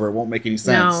crossover. It won't make any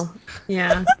sense. No.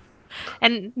 Yeah.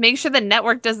 And make sure the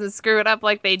network doesn't screw it up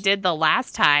like they did the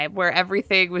last time, where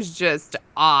everything was just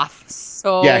off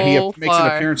so Yeah, he makes an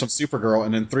far. appearance on Supergirl,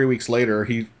 and then 3 weeks later,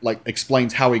 he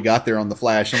explains how he got there on the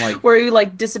Flash. I'm like, Where he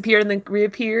disappeared and then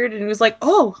reappeared, and he was like,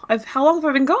 "Oh, how long have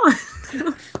I been gone?"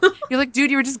 You're like, dude,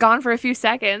 you were just gone for a few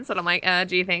seconds. And I'm like,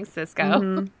 gee, thanks, Cisco.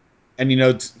 Mhm.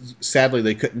 and sadly,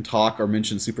 they couldn't talk or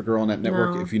mention Supergirl on that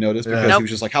network. No. If you noticed, Yeah. because Nope. he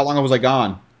was just like, "How long was I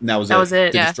gone?" And that was That was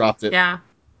it, They yeah. just dropped it. Yeah.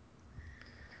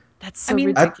 That's so I mean,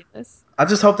 ridiculous. I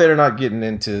just hope they're not getting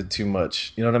into too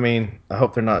much. You know what I mean? I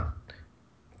hope they're not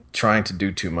trying to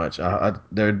do too much.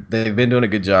 They've been doing a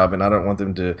good job, and I don't want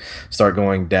them to start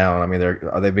going down. I mean,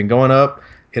 they've been going up,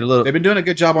 hit a little. They've been doing a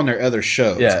good job on their other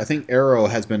shows. Yeah. I think Arrow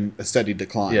has been a steady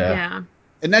decline. Yeah. Yeah.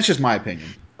 And that's just my opinion.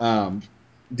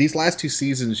 These last 2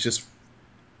 seasons, just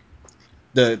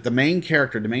the main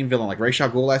character, the main villain, like Ra's al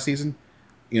Ghul last season,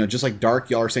 just like Dark,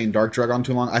 y'all are saying Dark dragged on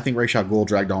too long. I think Ra's al Ghul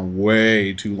dragged on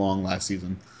way too long last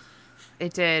season.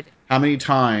 It did. How many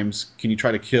times can you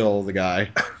try to kill the guy?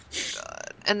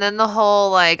 And then the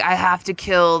whole, I have to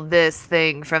kill this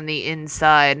thing from the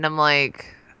inside. And I'm like,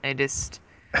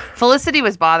 Felicity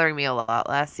was bothering me a lot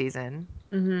last season.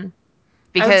 Mm-hmm.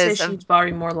 Because I would say she's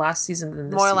bothering more last season than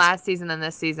this more season. last season than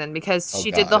this season. Because Oh,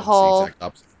 she God, did the it's whole... exact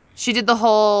opposite. She did the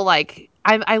whole,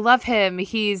 I love him.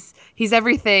 He's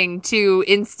everything, to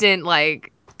instant,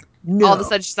 No. all of a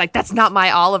sudden she's like, that's not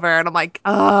my Oliver. And I'm like,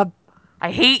 I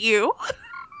hate you.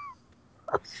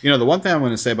 The one thing I'm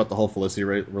going to say about the whole Felicity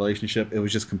relationship, it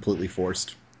was just completely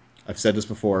forced. I've said this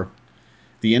before.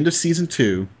 The end of season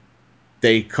 2,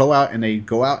 they go out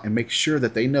and make sure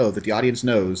that they know, that the audience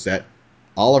knows, that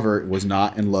Oliver was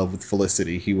not in love with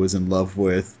Felicity. He was in love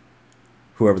with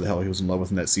whoever the hell he was in love with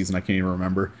in that season. I can't even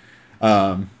remember.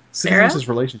 Sarah? Was his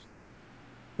relationship?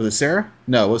 Was it Sarah?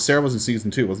 No, Sarah was in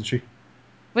season 2, wasn't she?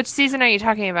 Which season are you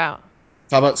talking about?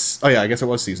 How about? Oh yeah, I guess it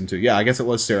was season 2. Yeah, I guess it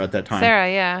was Sarah at that time. Sarah,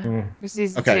 yeah. Mm. For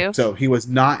season Okay, 2. so he was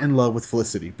not in love with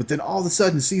Felicity, but then all of a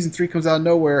sudden, season 3 comes out of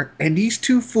nowhere, and these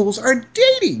two fools are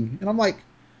dating, and I'm like,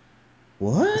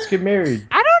 what? Let's get married.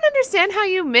 I don't understand how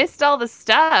you missed all the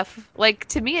stuff. Like,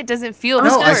 to me, it doesn't feel I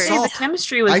was No, gonna I forced. say saw- the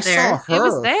chemistry was I there. saw It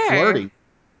was her there. flirting.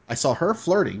 I saw her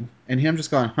flirting, and him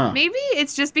just going, huh? Maybe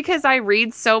it's just because I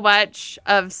read so much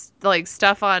of like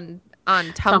stuff on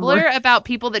Tumblr, Tumblr. about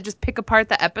people that just pick apart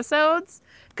the episodes.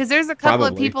 Because there's a couple of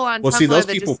Probably. people on Well, Tumblr see, those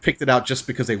that people just picked it out just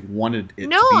because they wanted it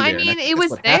no. to be there. I and mean, think it that's was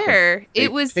what happened. there. They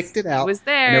It was picked it out. It was And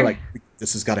there. they're like,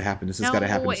 this has got to happen. This has got to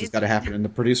happen. No, This has it's- got to happen. And the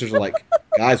producers are like,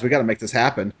 guys, we got to make this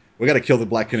happen. We got to kill the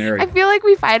Black Canary. I feel like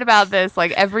we fight about this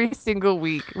like every single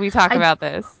week. We talk I- about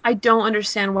this. I don't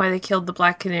understand why they killed the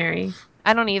Black Canary.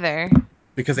 I don't either.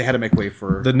 Because they had to make way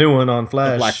for The new one on the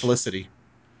Flash. Black Felicity.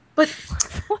 But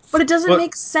it doesn't What?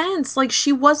 make sense. Like,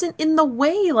 she wasn't in the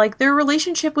way. Like, their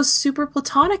relationship was super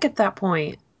platonic at that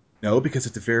point. No, because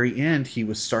at the very end, he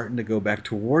was starting to go back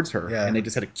towards her, Yeah. and they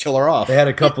just had to kill her off. They had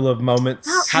a couple of moments.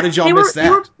 How did y'all They miss were-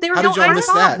 that? they were- How did y'all I miss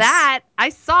saw that? I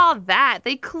saw that.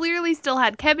 They clearly still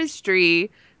had chemistry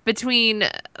between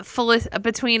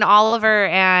between Oliver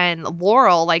and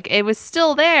Laurel. Like, it was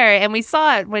still there, and we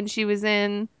saw it when she was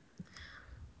in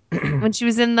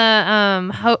in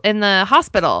the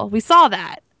hospital. We saw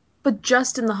that. But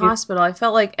just in the hospital, I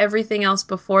felt like everything else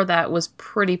before that was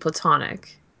pretty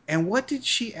platonic. And what did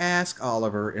she ask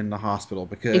Oliver in the hospital?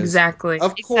 Because Exactly.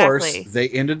 of course, Exactly. they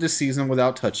ended the season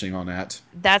without touching on that.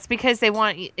 That's because they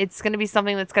want it's going to be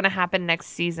something that's going to happen next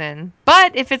season.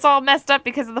 But if it's all messed up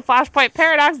because of the Flashpoint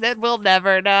paradox, then we'll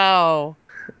never know.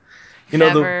 You know,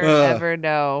 never, the- ever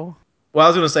know. Well, I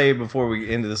was going to say before we get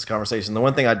into this conversation, the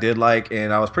one thing I did like,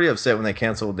 and I was pretty upset when they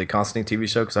canceled the Constantine TV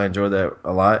show because I enjoyed that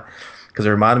a lot because it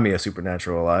reminded me of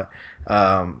Supernatural a lot.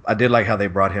 I did like how they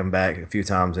brought him back a few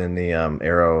times in the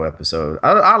Arrow episode.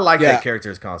 I like Yeah. that character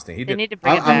as Constantine. He They did. need to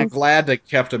bring it I'm back. glad they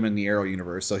kept him in the Arrow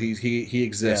universe, so he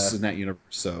exists Yeah. in that universe.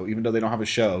 So even though they don't have a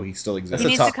show, he still exists. He a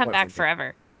needs to tough come point back for me.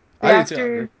 forever. The I do too, I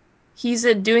actor, agree. he's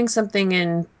doing something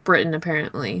in Britain,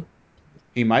 apparently.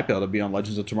 He might be able to be on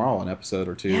Legends of Tomorrow an episode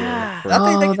or two. Yeah. or- I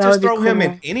think they Oh, could that just would be throw him in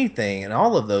cool. anything and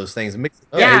all of those things and mix it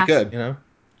up. yeah, Yeah. he could. You know,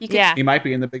 He could, Yeah. He might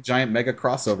be in the big giant mega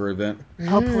crossover event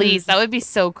Oh, please. That would be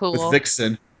so with cool.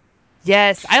 Vixen.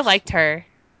 Yes, I liked her.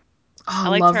 Oh, I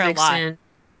liked love her a lot. Vixen.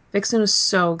 Vixen was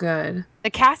so good. The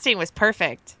casting was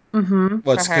perfect. Mm-hmm.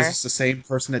 Well, it's For because her. it's the same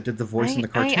person that did the voice in the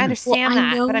I cartoon. understand Well,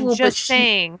 I that, but I'm know, just but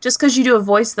saying. Just because you do a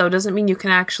voice, though, doesn't mean you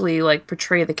can actually, like,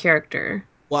 portray the character.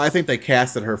 Well, I think they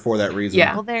casted her for that reason.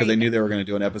 Yeah. Well, there because they you knew go. they were going to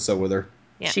do an episode with her.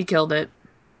 Yeah. She killed it.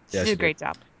 She Yeah, did she a great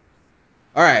job.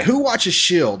 All right, who watches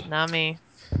Shield? Not me.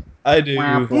 I do.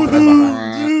 Wah, When wah, I'm wah.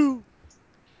 behind.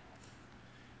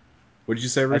 What did you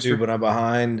say, I Rooster? do, but I'm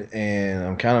behind, and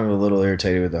I'm kind of a little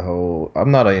irritated with the whole. I'm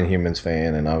not an Inhumans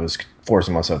fan, and I was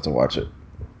forcing myself to watch it.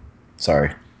 Sorry.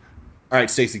 All right,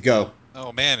 Stacy, go.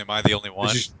 Oh man, am I the only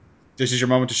one? This is your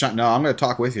moment to shine. No, I'm going to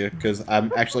talk with you because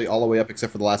I'm actually all the way up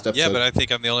except for the last episode. Yeah, but I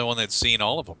think I'm the only one that's seen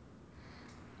all of them.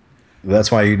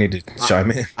 That's why you need to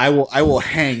chime in. I will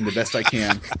hang the best I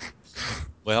can.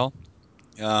 Well,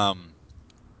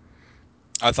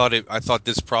 I thought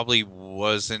this probably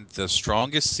wasn't the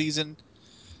strongest season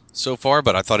so far,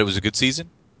 but I thought it was a good season.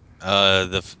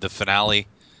 The finale,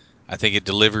 I think it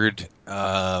delivered.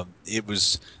 It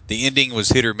was the ending was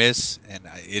hit or miss, and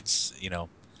it's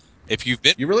if you've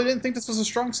been You really didn't think this was a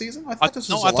strong season? I thought this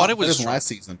was no, a I thought lot it was better than strong. last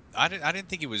season. I didn't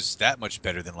think it was that much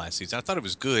better than last season. I thought it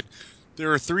was good.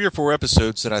 There are 3 or 4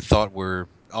 episodes that I thought were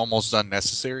almost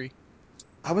unnecessary.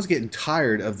 I was getting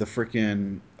tired of the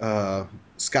freaking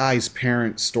Sky's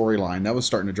parent storyline. That was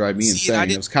starting to drive me See, and I insane.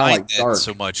 didn't It was kind of mind like that dark.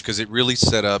 so much because it really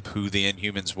set up who the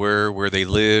Inhumans were, where they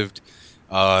lived,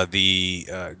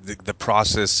 the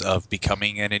process of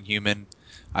becoming an Inhuman.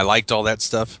 I liked all that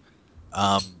stuff.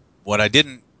 What I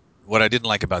didn't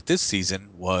like about this season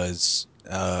was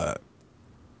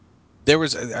there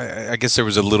was I guess there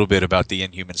was a little bit about the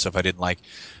Inhuman stuff I didn't like.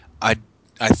 I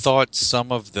thought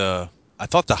I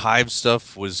thought the Hive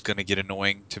stuff was going to get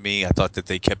annoying to me. I thought that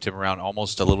they kept him around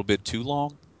almost a little bit too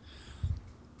long.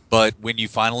 But when you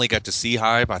finally got to see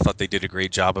Hive, I thought they did a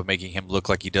great job of making him look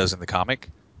like he does in the comic.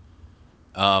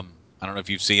 I don't know if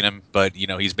you've seen him, but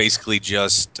he's basically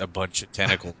just a bunch of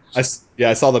tentacles.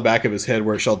 I saw the back of his head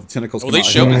where it showed the tentacles. Oh, come they out.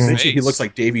 show his Eventually, he face. looks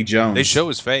like Davy Jones. They show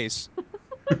his face.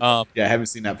 Yeah, I haven't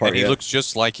seen that part And he yet. looks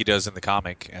just like he does in the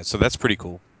comic, and so that's pretty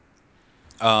cool.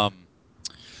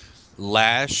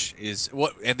 Lash is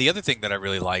what, and the other thing that I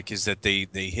really like is that they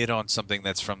hit on something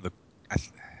that's from the.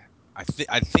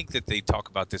 I think that they talk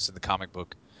about this in the comic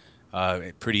book,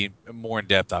 pretty more in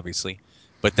depth, obviously,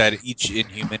 but that each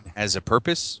Inhuman has a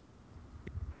purpose,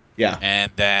 Yeah.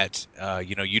 and that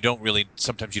you don't really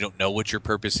sometimes you don't know what your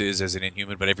purpose is as an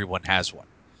Inhuman, but everyone has one.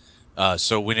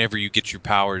 So whenever you get your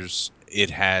powers,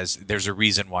 there's a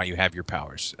reason why you have your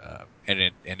powers, and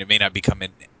it may not become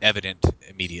evident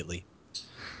immediately.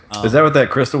 Is that what that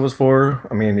crystal was for?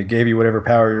 I mean, it gave you whatever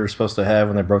power you were supposed to have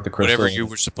when they broke the crystal. Whatever you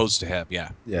were supposed to have, yeah.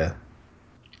 Yeah.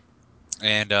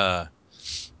 And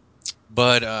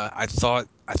but I thought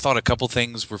a couple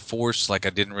things were forced. Like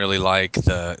I didn't really like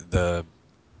the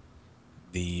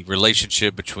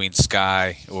relationship between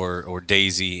Sky or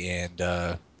Daisy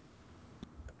and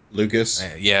Lucas.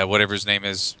 yeah, whatever his name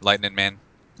is, Lightning Man.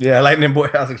 Yeah, Lightning Boy.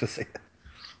 I was going to say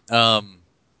that.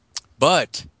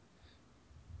 But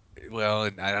well,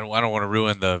 and I don't want to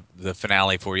ruin the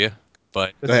finale for you,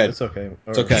 but Go ahead. It's okay.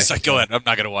 It's okay. he's like, go ahead. I'm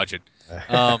not going to watch it.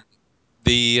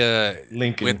 The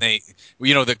Lincoln. when they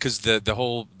because the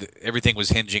whole everything was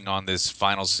hinging on this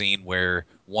final scene where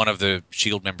one of the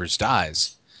Shield members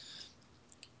dies,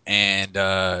 and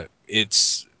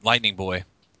it's Lightning Boy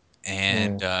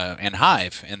and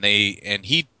Hive, and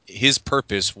his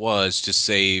purpose was to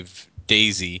save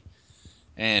Daisy,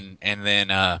 and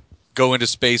then go into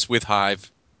space with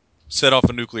Hive, set off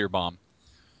a nuclear bomb,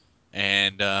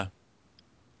 and that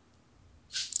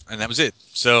was it.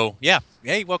 So yeah,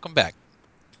 hey, welcome back.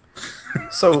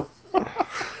 So,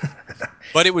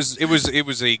 But it was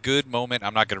a good moment.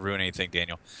 I'm not going to ruin anything,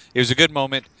 Daniel. It was a good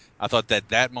moment. I thought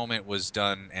that moment was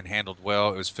done and handled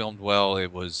well. It was filmed well.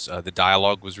 It was the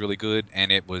dialogue was really good,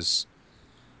 and it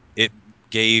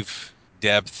gave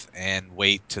depth and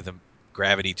weight to the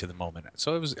gravity to the moment.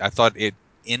 So I thought it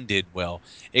ended well,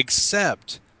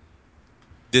 except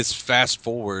this fast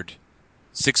forward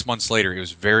 6 months later. It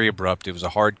was very abrupt. It was a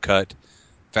hard cut.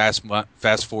 Fast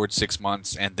forward 6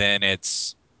 months, and then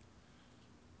it's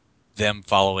them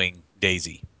following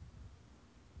Daisy.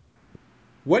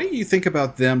 What do you think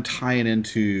about them tying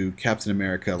into Captain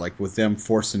America, like with them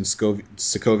forcing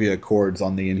Sokovia Accords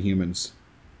on the Inhumans?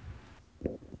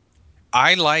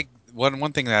 I like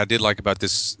one thing that I did like about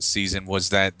this season was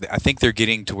that I think they're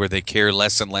getting to where they care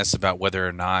less and less about whether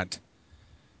or not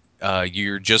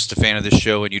you're just a fan of this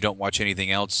show and you don't watch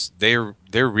anything else. They're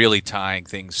really tying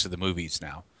things to the movies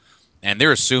now, and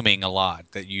they're assuming a lot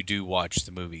that you do watch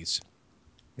the movies.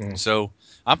 So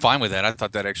I'm fine with that. I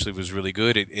thought that actually was really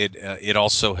good. It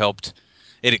also helped.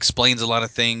 It explains a lot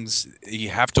of things. You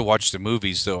have to watch the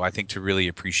movies, though, I think, to really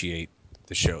appreciate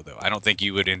the show. Though I don't think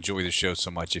you would enjoy the show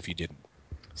so much if you didn't.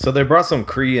 so they brought some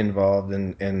Kree involved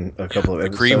in a couple of the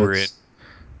episodes. Kree were it.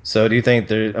 So do you think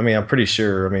they're? I mean, I'm pretty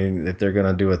sure. I mean, if they're going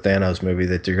to do a Thanos movie,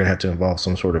 that you're going to have to involve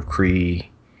some sort of Kree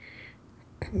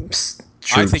troops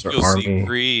I think or you'll army. see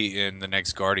Kree in the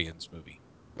next Guardians movie.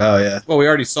 Oh yeah. Well, we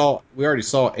already saw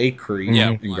a Kree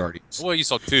Yeah, in one. Guardians. Well, you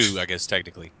saw two, I guess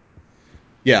technically.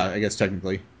 Yeah, I guess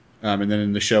technically. And then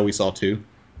in the show we saw two,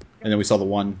 and then we saw the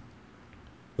one.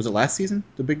 Was it last season?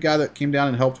 The big guy that came down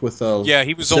and helped with. Yeah,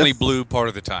 he was Sif? only blue part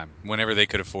of the time, whenever they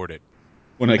could afford it.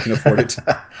 When I can afford it.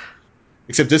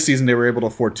 Except this season they were able to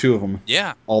afford two of them.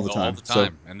 Yeah, all the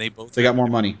time. and they got more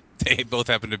money. They both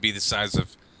happen to be the size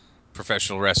of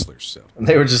professional wrestlers. So And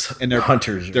they were just And their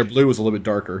hunters. Their blue was a little bit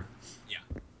darker. yeah,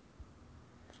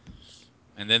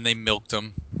 and then they milked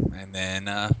them, and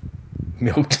then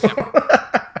milked.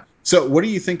 So, what do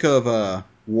you think of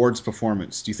Ward's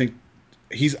performance? Do you think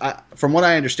from what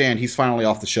I understand, he's finally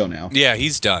off the show now? yeah,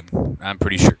 he's done. I'm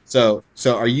pretty sure. So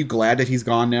are you glad that he's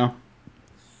gone now?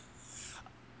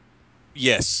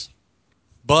 Yes,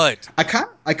 but I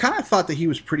kind of thought that he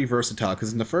was pretty versatile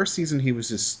because in the first season he was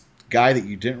this guy that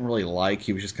you didn't really like.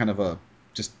 He was just kind of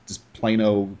just this plain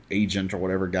old agent or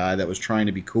whatever guy that was trying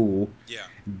to be cool. yeah.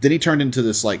 Then he turned into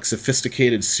this like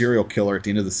sophisticated serial killer at the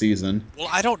end of the season. Well,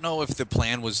 I don't know if the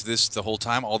plan was this the whole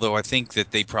time, although I think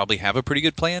that they probably have a pretty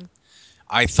good plan.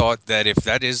 I thought that if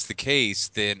that is the case,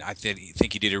 then I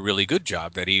think he did a really good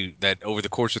job. That over the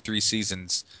course of 3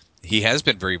 seasons, he has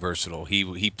been very versatile.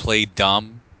 He played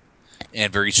dumb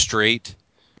and very straight.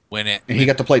 And he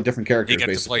got to play different characters. He got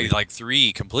basically. to play like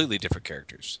 3 completely different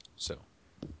characters. So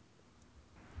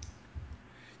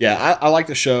yeah, I like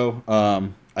the show.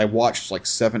 I watched like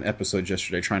 7 episodes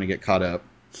yesterday trying to get caught up.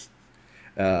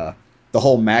 The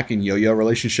whole Mac and Yo-Yo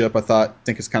relationship, I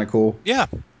think is kind of cool. yeah.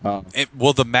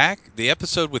 The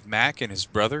episode with Mac and his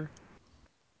brother,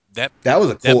 that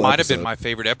was a cool that might have episode. been my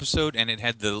favorite episode, and it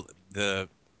had the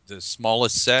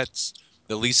smallest sets,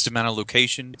 the least amount of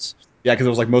locations. Yeah, because it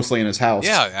was like mostly in his house.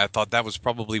 Yeah, I thought that was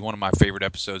probably one of my favorite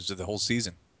episodes of the whole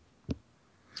season.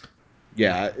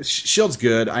 Yeah, Shield's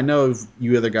good. I know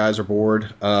you other guys are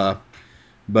bored,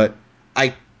 but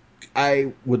I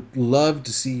I would love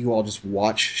to see you all just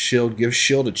watch Shield, give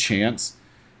Shield a chance.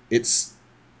 It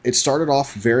started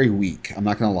off very weak. I'm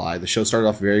not gonna lie. The show started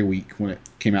off very weak when it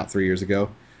came out 3 years ago,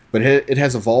 but it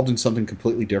has evolved in something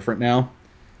completely different now,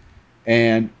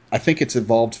 and I think it's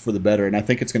evolved for the better, and I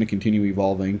think it's going to continue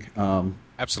evolving.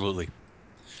 Absolutely.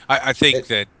 I think It-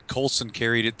 that Coulson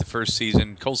carried it the first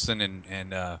season. Coulson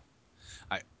and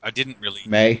I didn't really.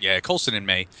 May. Yeah, Coulson and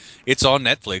May. It's on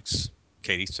Netflix,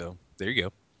 Katie. So there you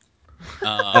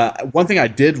go. One thing I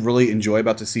did really enjoy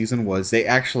about the season was they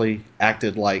actually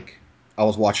acted like I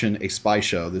was watching a spy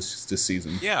show this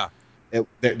season. Yeah.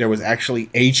 There was actually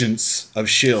agents of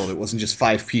Shield. It wasn't just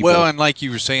 5 people. Well, and like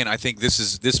you were saying, I think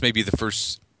this may be the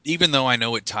first. Even though I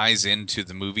know it ties into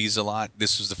the movies a lot,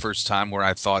 this was the first time where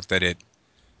I thought that it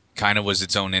kind of was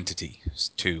its own entity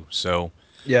too. So,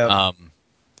 Yeah.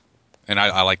 and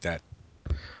I like that.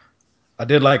 I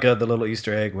did like the little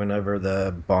Easter egg whenever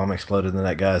the bomb exploded in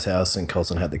that guy's house and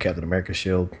Coulson had the Captain America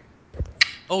shield.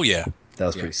 Oh yeah, That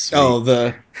was Yeah. pretty sweet.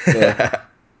 Oh,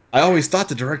 I always thought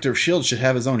the director of Shield should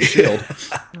have his own shield.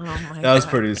 Oh my that was God.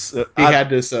 pretty. He had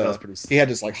this. that was pretty. He had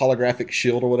this like holographic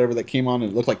shield or whatever that came on,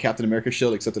 and it looked like Captain America's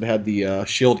shield, except it had the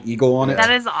Shield eagle on it. That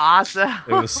is awesome.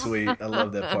 It was sweet. I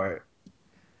love that part.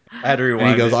 I had to And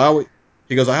rewind.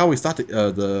 he goes, I always thought that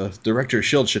the director of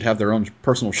Shield should have their own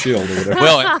personal shield or whatever.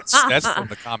 Well, and that's from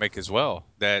the comic as well.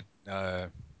 That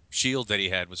shield that he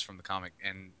had was from the comic,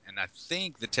 and I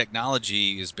think the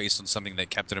technology is based on something that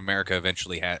Captain America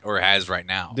eventually had or has right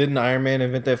now. Didn't Iron Man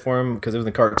invent that for him? Because it was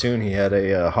in the cartoon. He had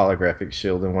a holographic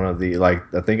shield in one of the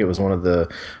I think it was one of the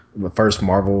first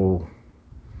Marvel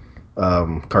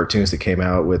cartoons that came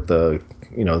out with the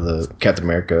Captain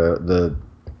America, the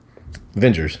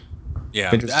Avengers. Yeah,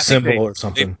 Avengers I think symbol or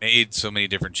something. They've made so many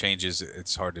different changes;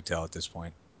 it's hard to tell at this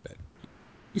point. But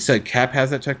You said Cap has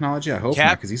that technology? I hope Cap-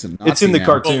 not, because he's a Nazi It's in the now.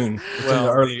 cartoon. It's in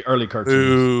well, the early cartoons.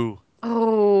 ooh,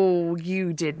 Oh,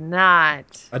 you did not.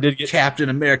 I did get Captain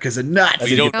America's a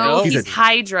Nazi. we don't No, know. he's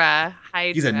Hydra.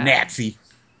 He's a Nazi.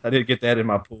 that in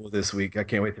my pool this week. I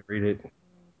can't wait to read it.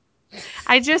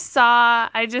 I just saw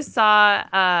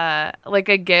like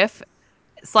a GIF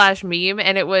 / meme,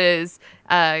 and it was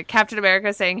Captain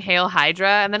America saying "Hail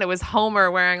Hydra," and then it was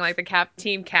Homer wearing like the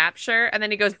Team Cap shirt, and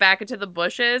then he goes back into the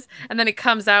bushes, and then he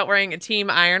comes out wearing a Team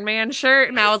Iron Man shirt,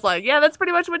 and I was like, yeah, that's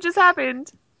pretty much what just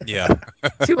happened Yeah,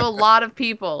 to a lot of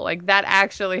people. Like that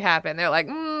actually happened. They're like,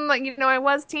 I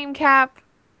was Team Cap.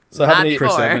 So how Not many?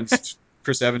 Chris anymore.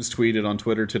 Evans tweeted on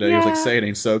Twitter today. He was like, Yeah. "Say it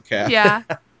ain't so, Cap." Yeah,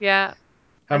 yeah.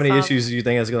 How I many saw issues do you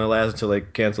think it's going to last until they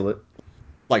cancel it?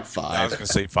 Like I was 5. going to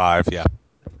say 5. Yeah,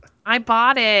 I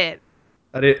bought it.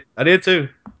 I did too.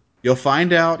 You'll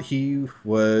find out he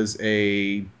was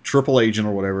a triple agent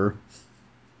or whatever.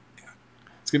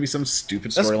 It's gonna be some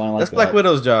stupid storyline like That's that. Black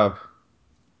Widow's job.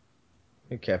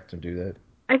 You Captain do that.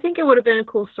 I think it would have been a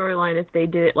cool storyline if they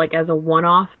did it like as a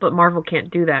one-off, but Marvel can't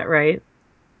do that, right?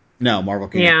 No, Marvel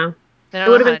can't. Yeah. They It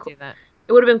don't would've know how been to do that.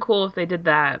 It would have been cool if they did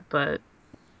that, but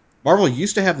Marvel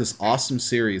used to have this awesome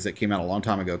series that came out a long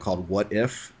time ago called What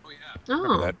If?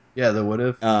 remember oh. that. Yeah, the what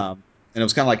if. And it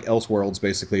was kind of like Elseworlds,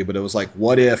 basically, but it was like,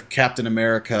 what if Captain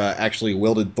America actually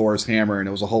wielded Thor's hammer? And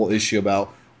it was a whole issue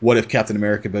about what if Captain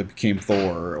America became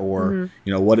Thor? Or,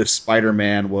 what if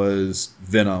Spider-Man was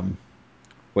Venom?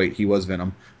 Wait, he was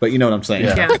Venom. But you know what I'm saying.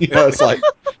 Yeah. Yeah. It's like...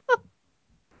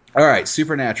 All right,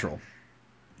 Supernatural.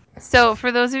 So,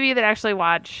 for those of you that actually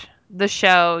watch the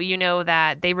show, you know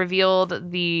that they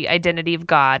revealed the identity of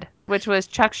God, which was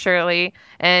Chuck Shirley.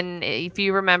 And if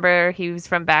you remember, he was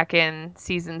from back in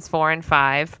seasons 4 and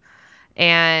 5.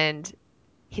 And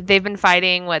they've been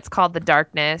fighting what's called the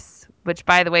Darkness, which,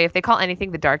 by the way, if they call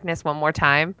anything the Darkness one more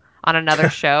time on another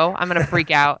show, I'm going to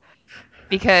freak out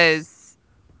because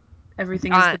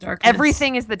Everything is the darkness.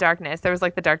 everything is the Darkness. There was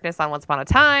like the Darkness on Once Upon a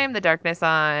Time, the Darkness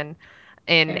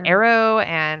in Arrow,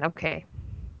 and okay.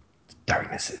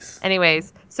 Darknesses.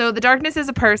 Anyways, so the Darkness is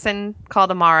a person called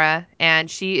Amara,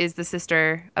 and she is the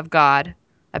sister of God,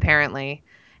 apparently.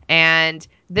 And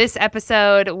this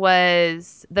episode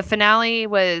the finale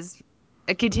was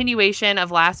a continuation of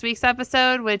last week's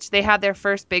episode, which they had their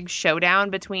first big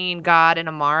showdown between God and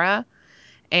Amara.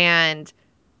 And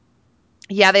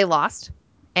yeah, they lost.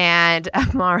 And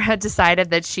Amara decided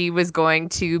that she was going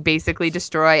to basically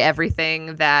destroy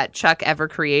everything that Chuck ever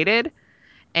created.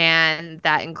 And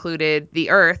that included the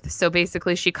Earth. So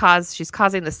basically she's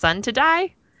causing the sun to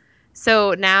die.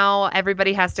 So now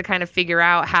everybody has to kind of figure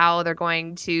out how they're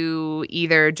going to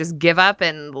either just give up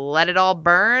and let it all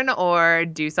burn or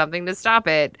do something to stop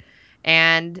it.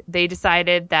 And they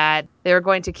decided that they were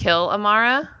going to kill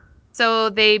Amara. So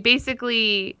they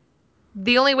basically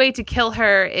the only way to kill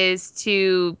her is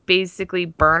to basically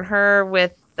burn her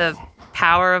with the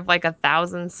power of like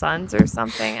 1,000 suns or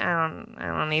something. I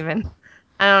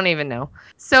don't even know.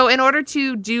 So in order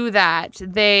to do that,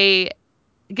 they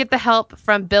get the help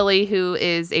from Billy, who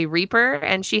is a Reaper,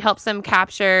 and she helps them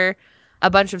capture a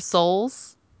bunch of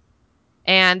souls.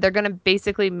 And they're going to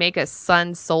basically make a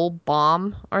sun soul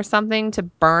bomb or something to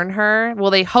burn her.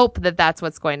 Well, they hope that that's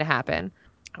what's going to happen.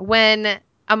 When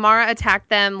Amara attacked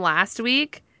them last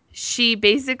week, she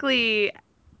basically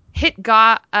hit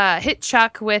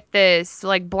Chuck with this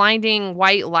like blinding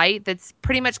white light that's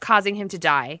pretty much causing him to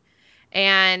die.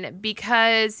 And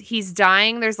because he's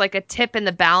dying, there's like a tip in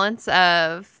the balance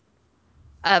of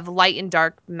light and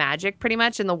dark magic pretty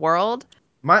much in the world.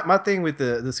 My thing with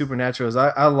the supernatural is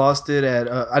I lost it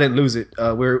at I didn't lose it.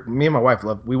 Me and my wife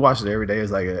we watch it every day.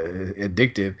 It's like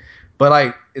addictive, but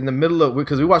like in the middle of,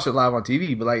 because we watched it live on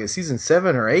TV, but like at season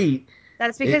 7 or 8,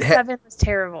 that's because 7 was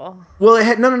terrible. Well, it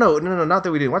had no, not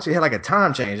that we didn't watch it. It had like a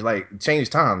time change, like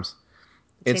changed times,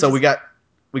 and so we got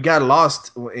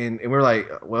lost, and we were like,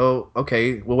 well,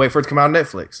 okay, we'll wait for it to come out on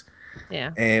Netflix.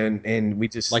 Yeah. And we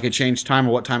just like it changed time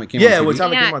or what time it came on TV? Yeah, what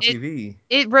time it came on TV.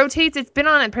 It rotates. It's been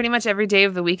on it pretty much every day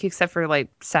of the week except for like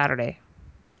Saturday.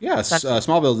 Yeah,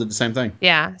 Smallville did the same thing.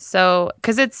 Yeah, so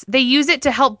because they use it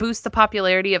to help boost the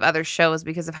popularity of other shows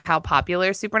because of how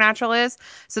popular Supernatural is.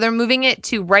 So they're moving it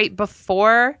to right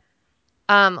before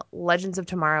Legends of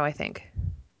Tomorrow, I think.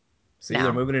 See,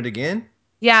 they're moving it again?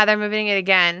 Yeah, they're moving it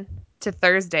again to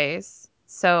Thursdays.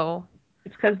 So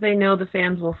it's because they know the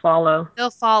fans will follow. They'll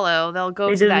follow. They'll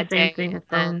go to that day.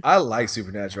 I like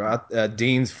Supernatural.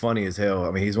 Dean's funny as hell.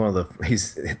 I mean, he's one of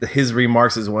his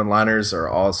remarks, his one-liners are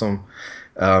awesome.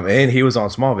 And he was on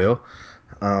Smallville.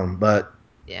 But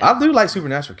yeah. I do like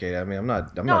Supernatural, Kate. I mean, I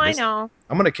know.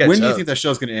 I'm going to catch up. When do you think that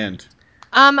show's going to end?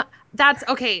 That's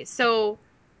okay. So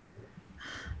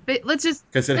but let's just,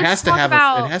 because it has to have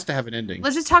an ending.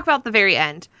 Let's just talk about the very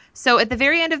end. So at the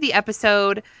very end of the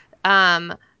episode,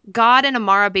 God and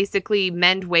Amara basically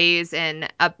mend ways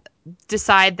and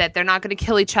decide that they're not going to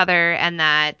kill each other, and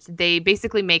that they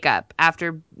basically make up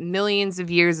after millions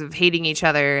of years of hating each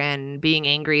other and being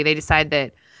angry. They decide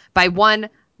that by one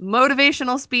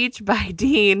motivational speech by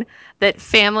Dean that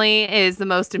family is the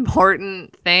most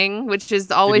important thing, which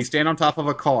is always... Did he stand on top of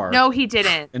a car? No, he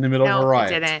didn't. In the middle of a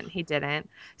riot? He didn't.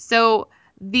 So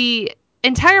the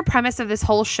entire premise of this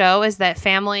whole show is that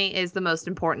family is the most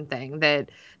important thing, and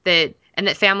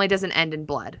that family doesn't end in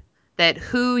blood. That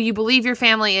who you believe your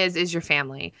family is your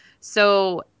family.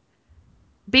 So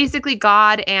basically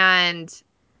God and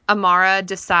Amara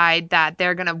decide that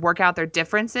they're going to work out their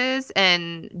differences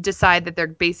and decide that they're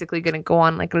basically going to go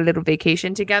on like a little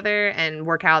vacation together and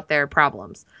work out their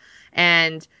problems.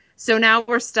 And so now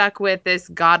we're stuck with this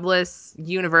godless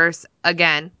universe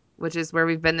again, which is where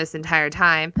we've been this entire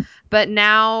time. But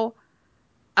now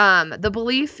the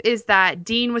belief is that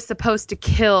Dean was supposed to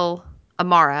kill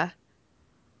Amara.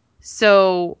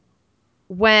 So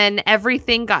when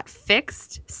everything got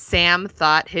fixed, Sam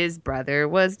thought his brother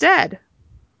was dead.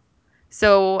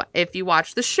 So if you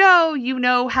watch the show, you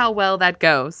know how well that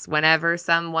goes. Whenever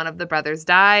one of the brothers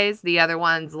dies, the other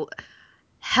one's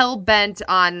hell-bent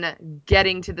on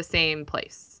getting to the same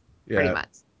place, pretty much.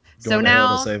 So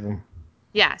now, to save him.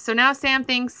 Yeah, so now Sam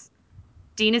thinks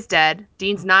Dean is dead.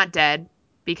 Dean's not dead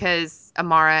because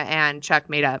Amara and Chuck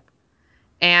made up.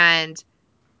 And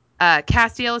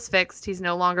Castiel is fixed. He's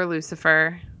no longer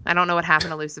Lucifer. I don't know what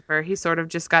happened to Lucifer. He sort of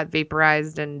just got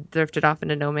vaporized and drifted off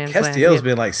into no man's land. Castiel's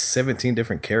been like 17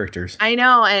 different characters. I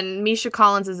know, and Misha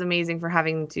Collins is amazing for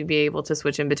having to be able to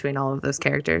switch in between all of those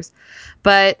characters.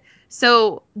 But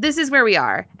so this is where we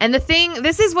are. And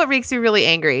this is what makes me really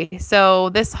angry. So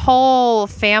this whole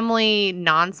family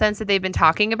nonsense that they've been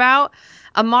talking about,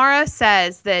 Amara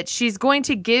says that she's going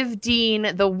to give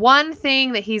Dean the one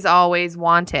thing that he's always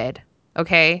wanted.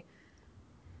 Okay?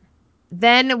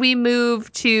 Then we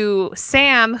move to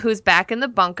Sam, who's back in the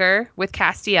bunker with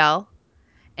Castiel.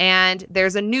 And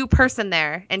there's a new person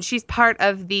there. And she's part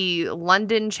of the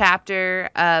London chapter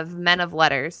of Men of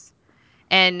Letters.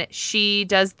 And she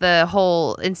does the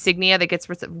whole insignia that gets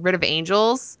rid of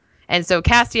angels. And so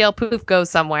Castiel, poof, goes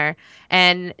somewhere.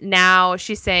 And now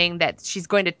she's saying that she's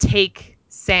going to take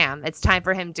Sam. It's time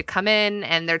for him to come in.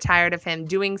 And they're tired of him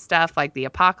doing stuff like the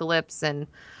apocalypse and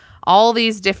all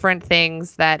these different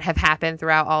things that have happened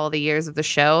throughout all the years of the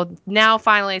show. Now,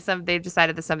 finally, they've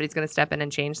decided that somebody's going to step in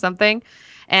and change something.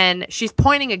 And she's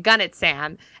pointing a gun at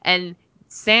Sam. And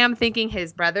Sam, thinking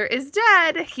his brother is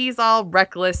dead, he's all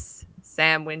reckless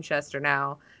Sam Winchester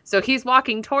now. So he's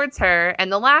walking towards her.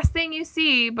 And the last thing you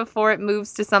see before it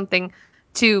moves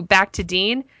to back to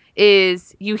Dean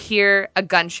is you hear a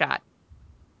gunshot.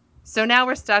 So now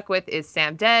we're stuck with, is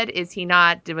Sam dead? Is he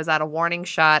not? Was that a warning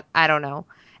shot? I don't know.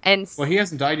 And Well, he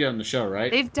hasn't died yet on the show,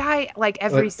 right? they've died like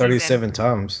every Like season. 37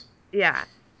 times. Yeah.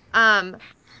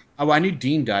 Oh, I knew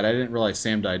Dean died. I didn't realize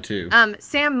Sam died too.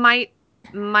 Sam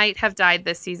might have died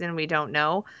this season. We don't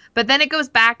know. But then it goes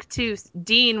back to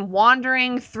Dean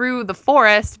wandering through the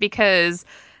forest because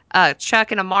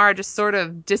Chuck and Amara just sort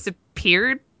of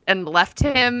disappeared and left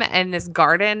him in this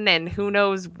garden and who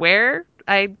knows where.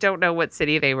 I don't know what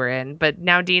city they were in, but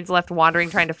now Dean's left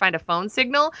wandering trying to find a phone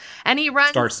signal, and he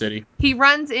runs Star City. He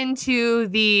runs into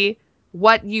the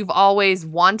what you've always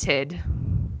wanted.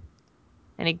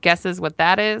 Any guesses what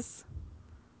that is?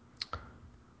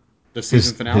 The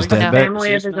season finale? his dad A back?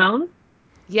 family of his own?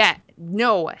 Yeah,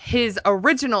 no, his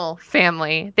original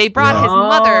family. They brought Yeah. his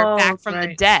mother Oh, back from the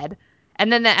right. dead,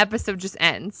 and then the episode just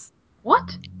ends.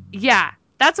 What? Yeah,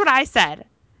 that's what I said.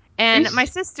 And Eesh.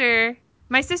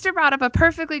 my sister brought up a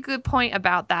perfectly good point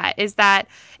about that, is that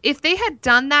if they had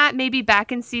done that maybe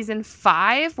back in season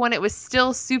 5 when it was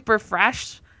still super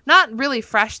fresh, not really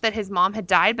fresh that his mom had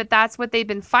died, but that's what they've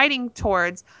been fighting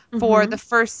towards for the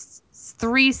first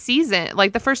 3 seasons.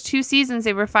 Like the first 2 seasons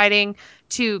they were fighting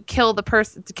to kill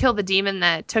the demon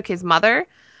that took his mother.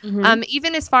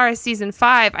 Even as far as season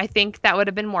 5, I think that would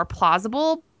have been more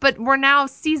plausible. But we're now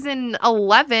season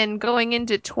 11 going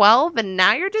into 12, and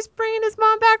now you're just bringing his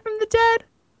mom back from the dead?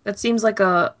 That seems like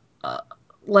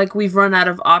like we've run out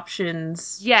of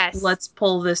options. Yes. Let's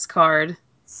pull this card.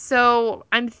 So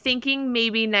I'm thinking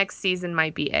maybe next season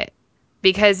might be it.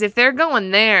 Because if they're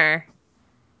going there,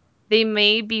 they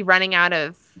may be running out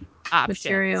of options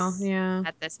Material, yeah.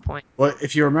 at this point. Well,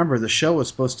 if you remember, the show was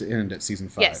supposed to end at season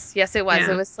 5. Yes, it was.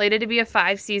 Yeah. It was slated to be a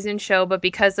 5-season show, but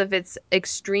because of its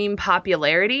extreme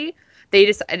popularity, they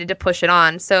decided to push it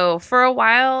on. So for a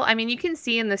while, I mean, you can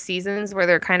see in the seasons where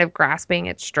they're kind of grasping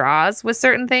at straws with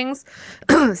certain things.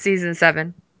 Season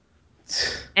 7.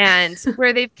 And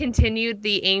where they've continued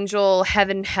the angel,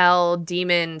 heaven, hell,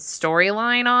 demon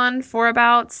storyline on for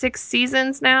about 6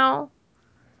 seasons now.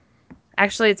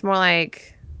 Actually, it's more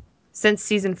like since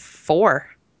season 4.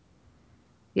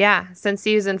 Yeah, since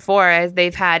season 4, as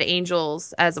they've had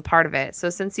angels as a part of it. So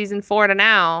since season 4 to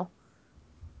now,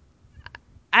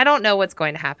 I don't know what's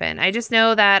going to happen. I just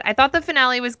know that I thought the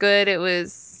finale was good. It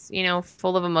was,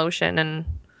 full of emotion and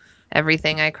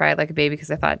everything. I cried like a baby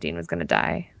because I thought Dean was going to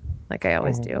die, like I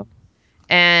always do.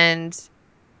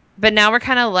 But now we're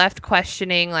kind of left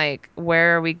questioning, like,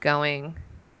 where are we going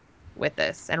with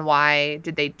this? And why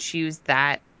did they choose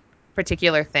that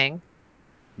particular thing?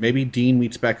 Maybe Dean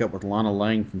meets back up with Lana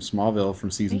Lang from Smallville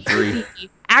from season 3.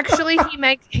 Actually,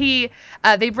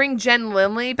 they bring Jen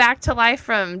Lindley back to life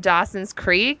from Dawson's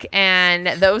Creek, and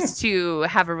those two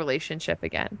have a relationship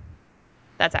again.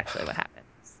 That's actually what happens.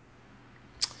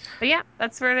 But yeah,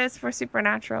 that's where it is for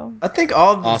Supernatural. I think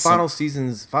all the Awesome.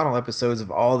 final episodes of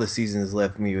all the seasons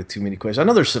left me with too many questions. I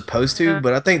know they're supposed to,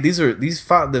 but I think these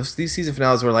season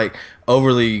finales were like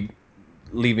overly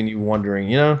leaving you wondering,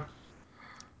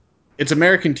 It's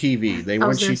American TV. They I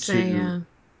was want gonna you say, to. yeah.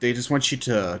 They just want you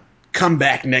to come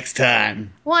back next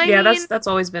time. Well, I Yeah, mean, that's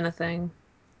always been a thing.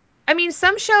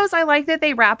 some shows I like that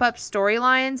they wrap up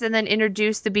storylines and then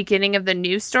introduce the beginning of the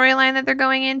new storyline that they're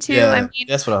going into. Yeah, I mean,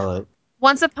 that's what I like.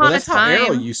 Once Well, Upon a that's how Arrow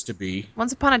Time. used to be.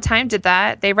 Once Upon a Time did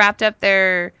that. They wrapped up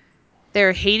their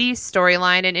Hades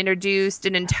storyline and introduced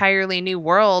an entirely new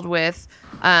world with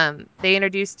they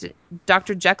introduced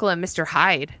Dr. Jekyll and Mr.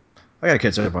 Hyde. I gotta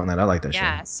catch up on that. I like that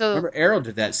Yeah, show. so Remember, Arrow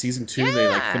did that season 2. They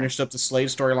Yeah. finished up the Slade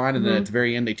storyline, and then at the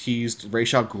very end they teased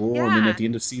Ra's al Ghul, and then Yeah. at the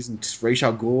end of season Ra's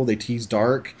al Ghul they teased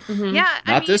Dark. yeah,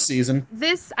 Not this season.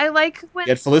 This I like when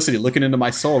You had Felicity looking into my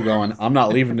soul, going, "I'm not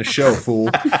leaving the show, fool."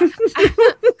 I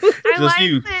Just like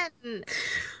you.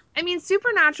 when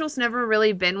Supernatural's never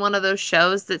really been one of those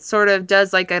shows that sort of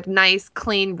does like a nice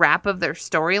clean wrap of their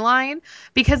storyline,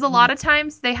 because a lot of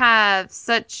times they have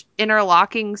such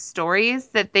interlocking stories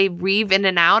that they weave in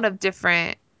and out of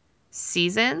different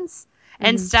seasons,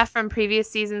 and stuff from previous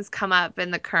seasons come up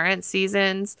in the current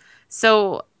seasons.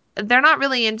 So they're not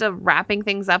really into wrapping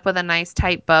things up with a nice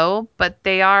tight bow, but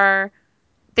they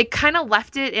kind of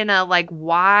left it in a like,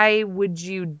 why would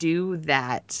you do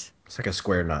that? It's like a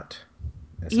square nut.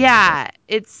 Yeah,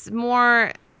 it's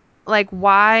more like,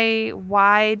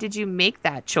 why did you make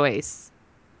that choice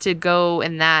to go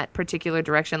in that particular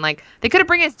direction? Like, they could have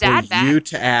bring his dad For you back.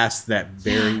 to ask that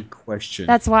very question.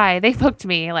 That's why they hooked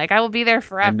me. Like, I will be there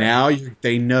forever. And now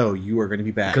they know you are going to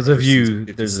be back. Because of for you,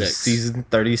 season there's a 56. season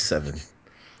 37.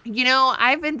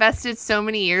 I've invested so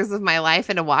many years of my life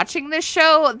into watching this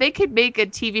show. They could make a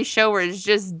TV show where it's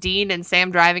just Dean and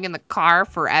Sam driving in the car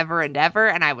forever and ever,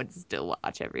 and I would still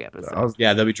watch every episode.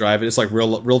 Yeah, they'll be driving. It's like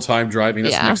real time driving.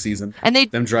 That's Yeah. next season. And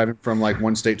them driving from like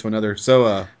one state to another.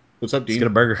 So, what's up, Dean? Let's get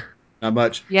a burger. Not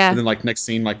much. Yeah. And then like next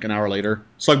scene, like an hour later,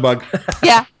 slug bug.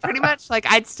 Yeah, pretty much. Like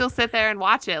I'd still sit there and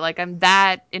watch it. Like I'm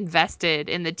that invested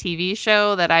in the TV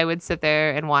show that I would sit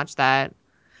there and watch that.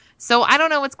 So I don't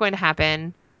know what's going to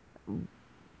happen.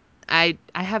 I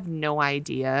have no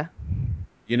idea.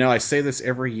 I say this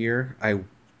every year. I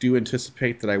do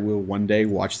anticipate that I will one day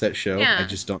watch that show. Yeah. I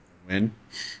just don't know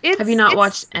when. Have you not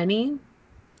watched any?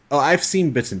 Oh, I've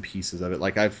seen bits and pieces of it.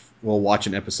 Like will watch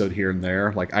an episode here and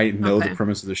there. Like I know the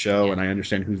premise of the show and I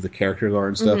understand who the characters are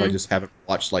and stuff. I just haven't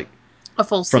watched like a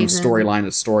full from season. storyline to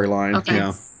storyline.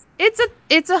 Okay.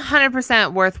 It's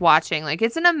 100% worth watching. Like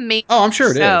it's an amazing Oh, I'm sure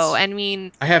it is. show. I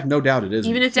mean, I have no doubt it is.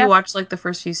 Even if you watch like the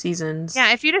first few seasons.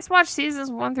 Yeah, if you just watch seasons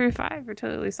 1 through 5, you're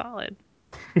totally solid.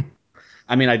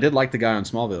 I mean, I did like the guy on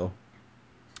Smallville.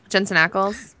 Jensen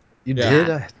Ackles. You Yeah.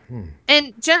 did?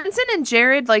 And Jensen and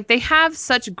Jared, like they have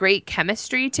such great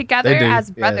chemistry together They do, as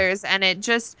yeah. brothers, and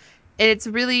it's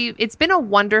been a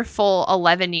wonderful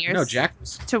 11 years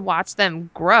Jackals. to watch them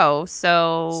grow.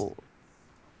 So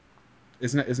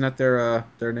Isn't that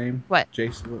their name? What?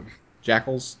 Jason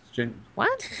Jackals.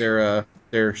 what?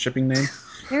 Their shipping name.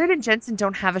 Jared and Jensen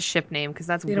don't have a ship name because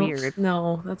that's They don't- weird.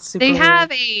 No, that's super They weird.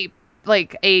 have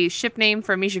a ship name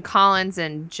for Misha Collins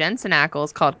and Jensen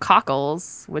Ackles called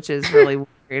Cockles, which is really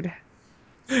weird.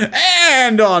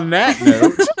 And on that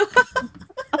note,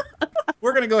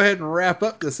 we're going to go ahead and wrap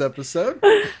up this episode.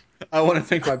 I want to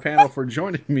thank my panel for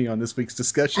joining me on this week's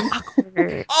discussion.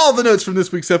 All the notes from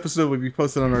this week's episode will be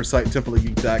posted on our site,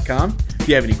 templeofgeek.com. If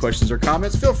you have any questions or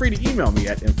comments, feel free to email me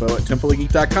at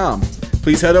info@templeofgeek.com.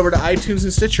 Please head over to iTunes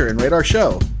and Stitcher and rate our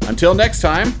show. Until next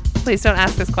time. Please don't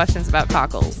ask us questions about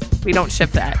Cockles. We don't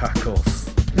ship that. Cockles.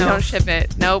 We don't ship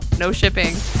it. Nope, no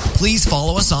shipping. Please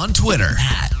follow us on Twitter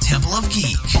at Temple of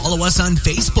Geek. Follow us on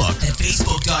Facebook at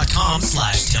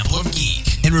facebook.com/Temple of Geek.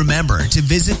 And remember to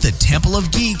visit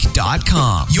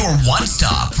thetempleofgeek.com, your one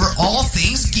stop for all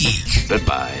things geek.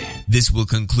 Goodbye. This will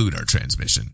conclude our transmission.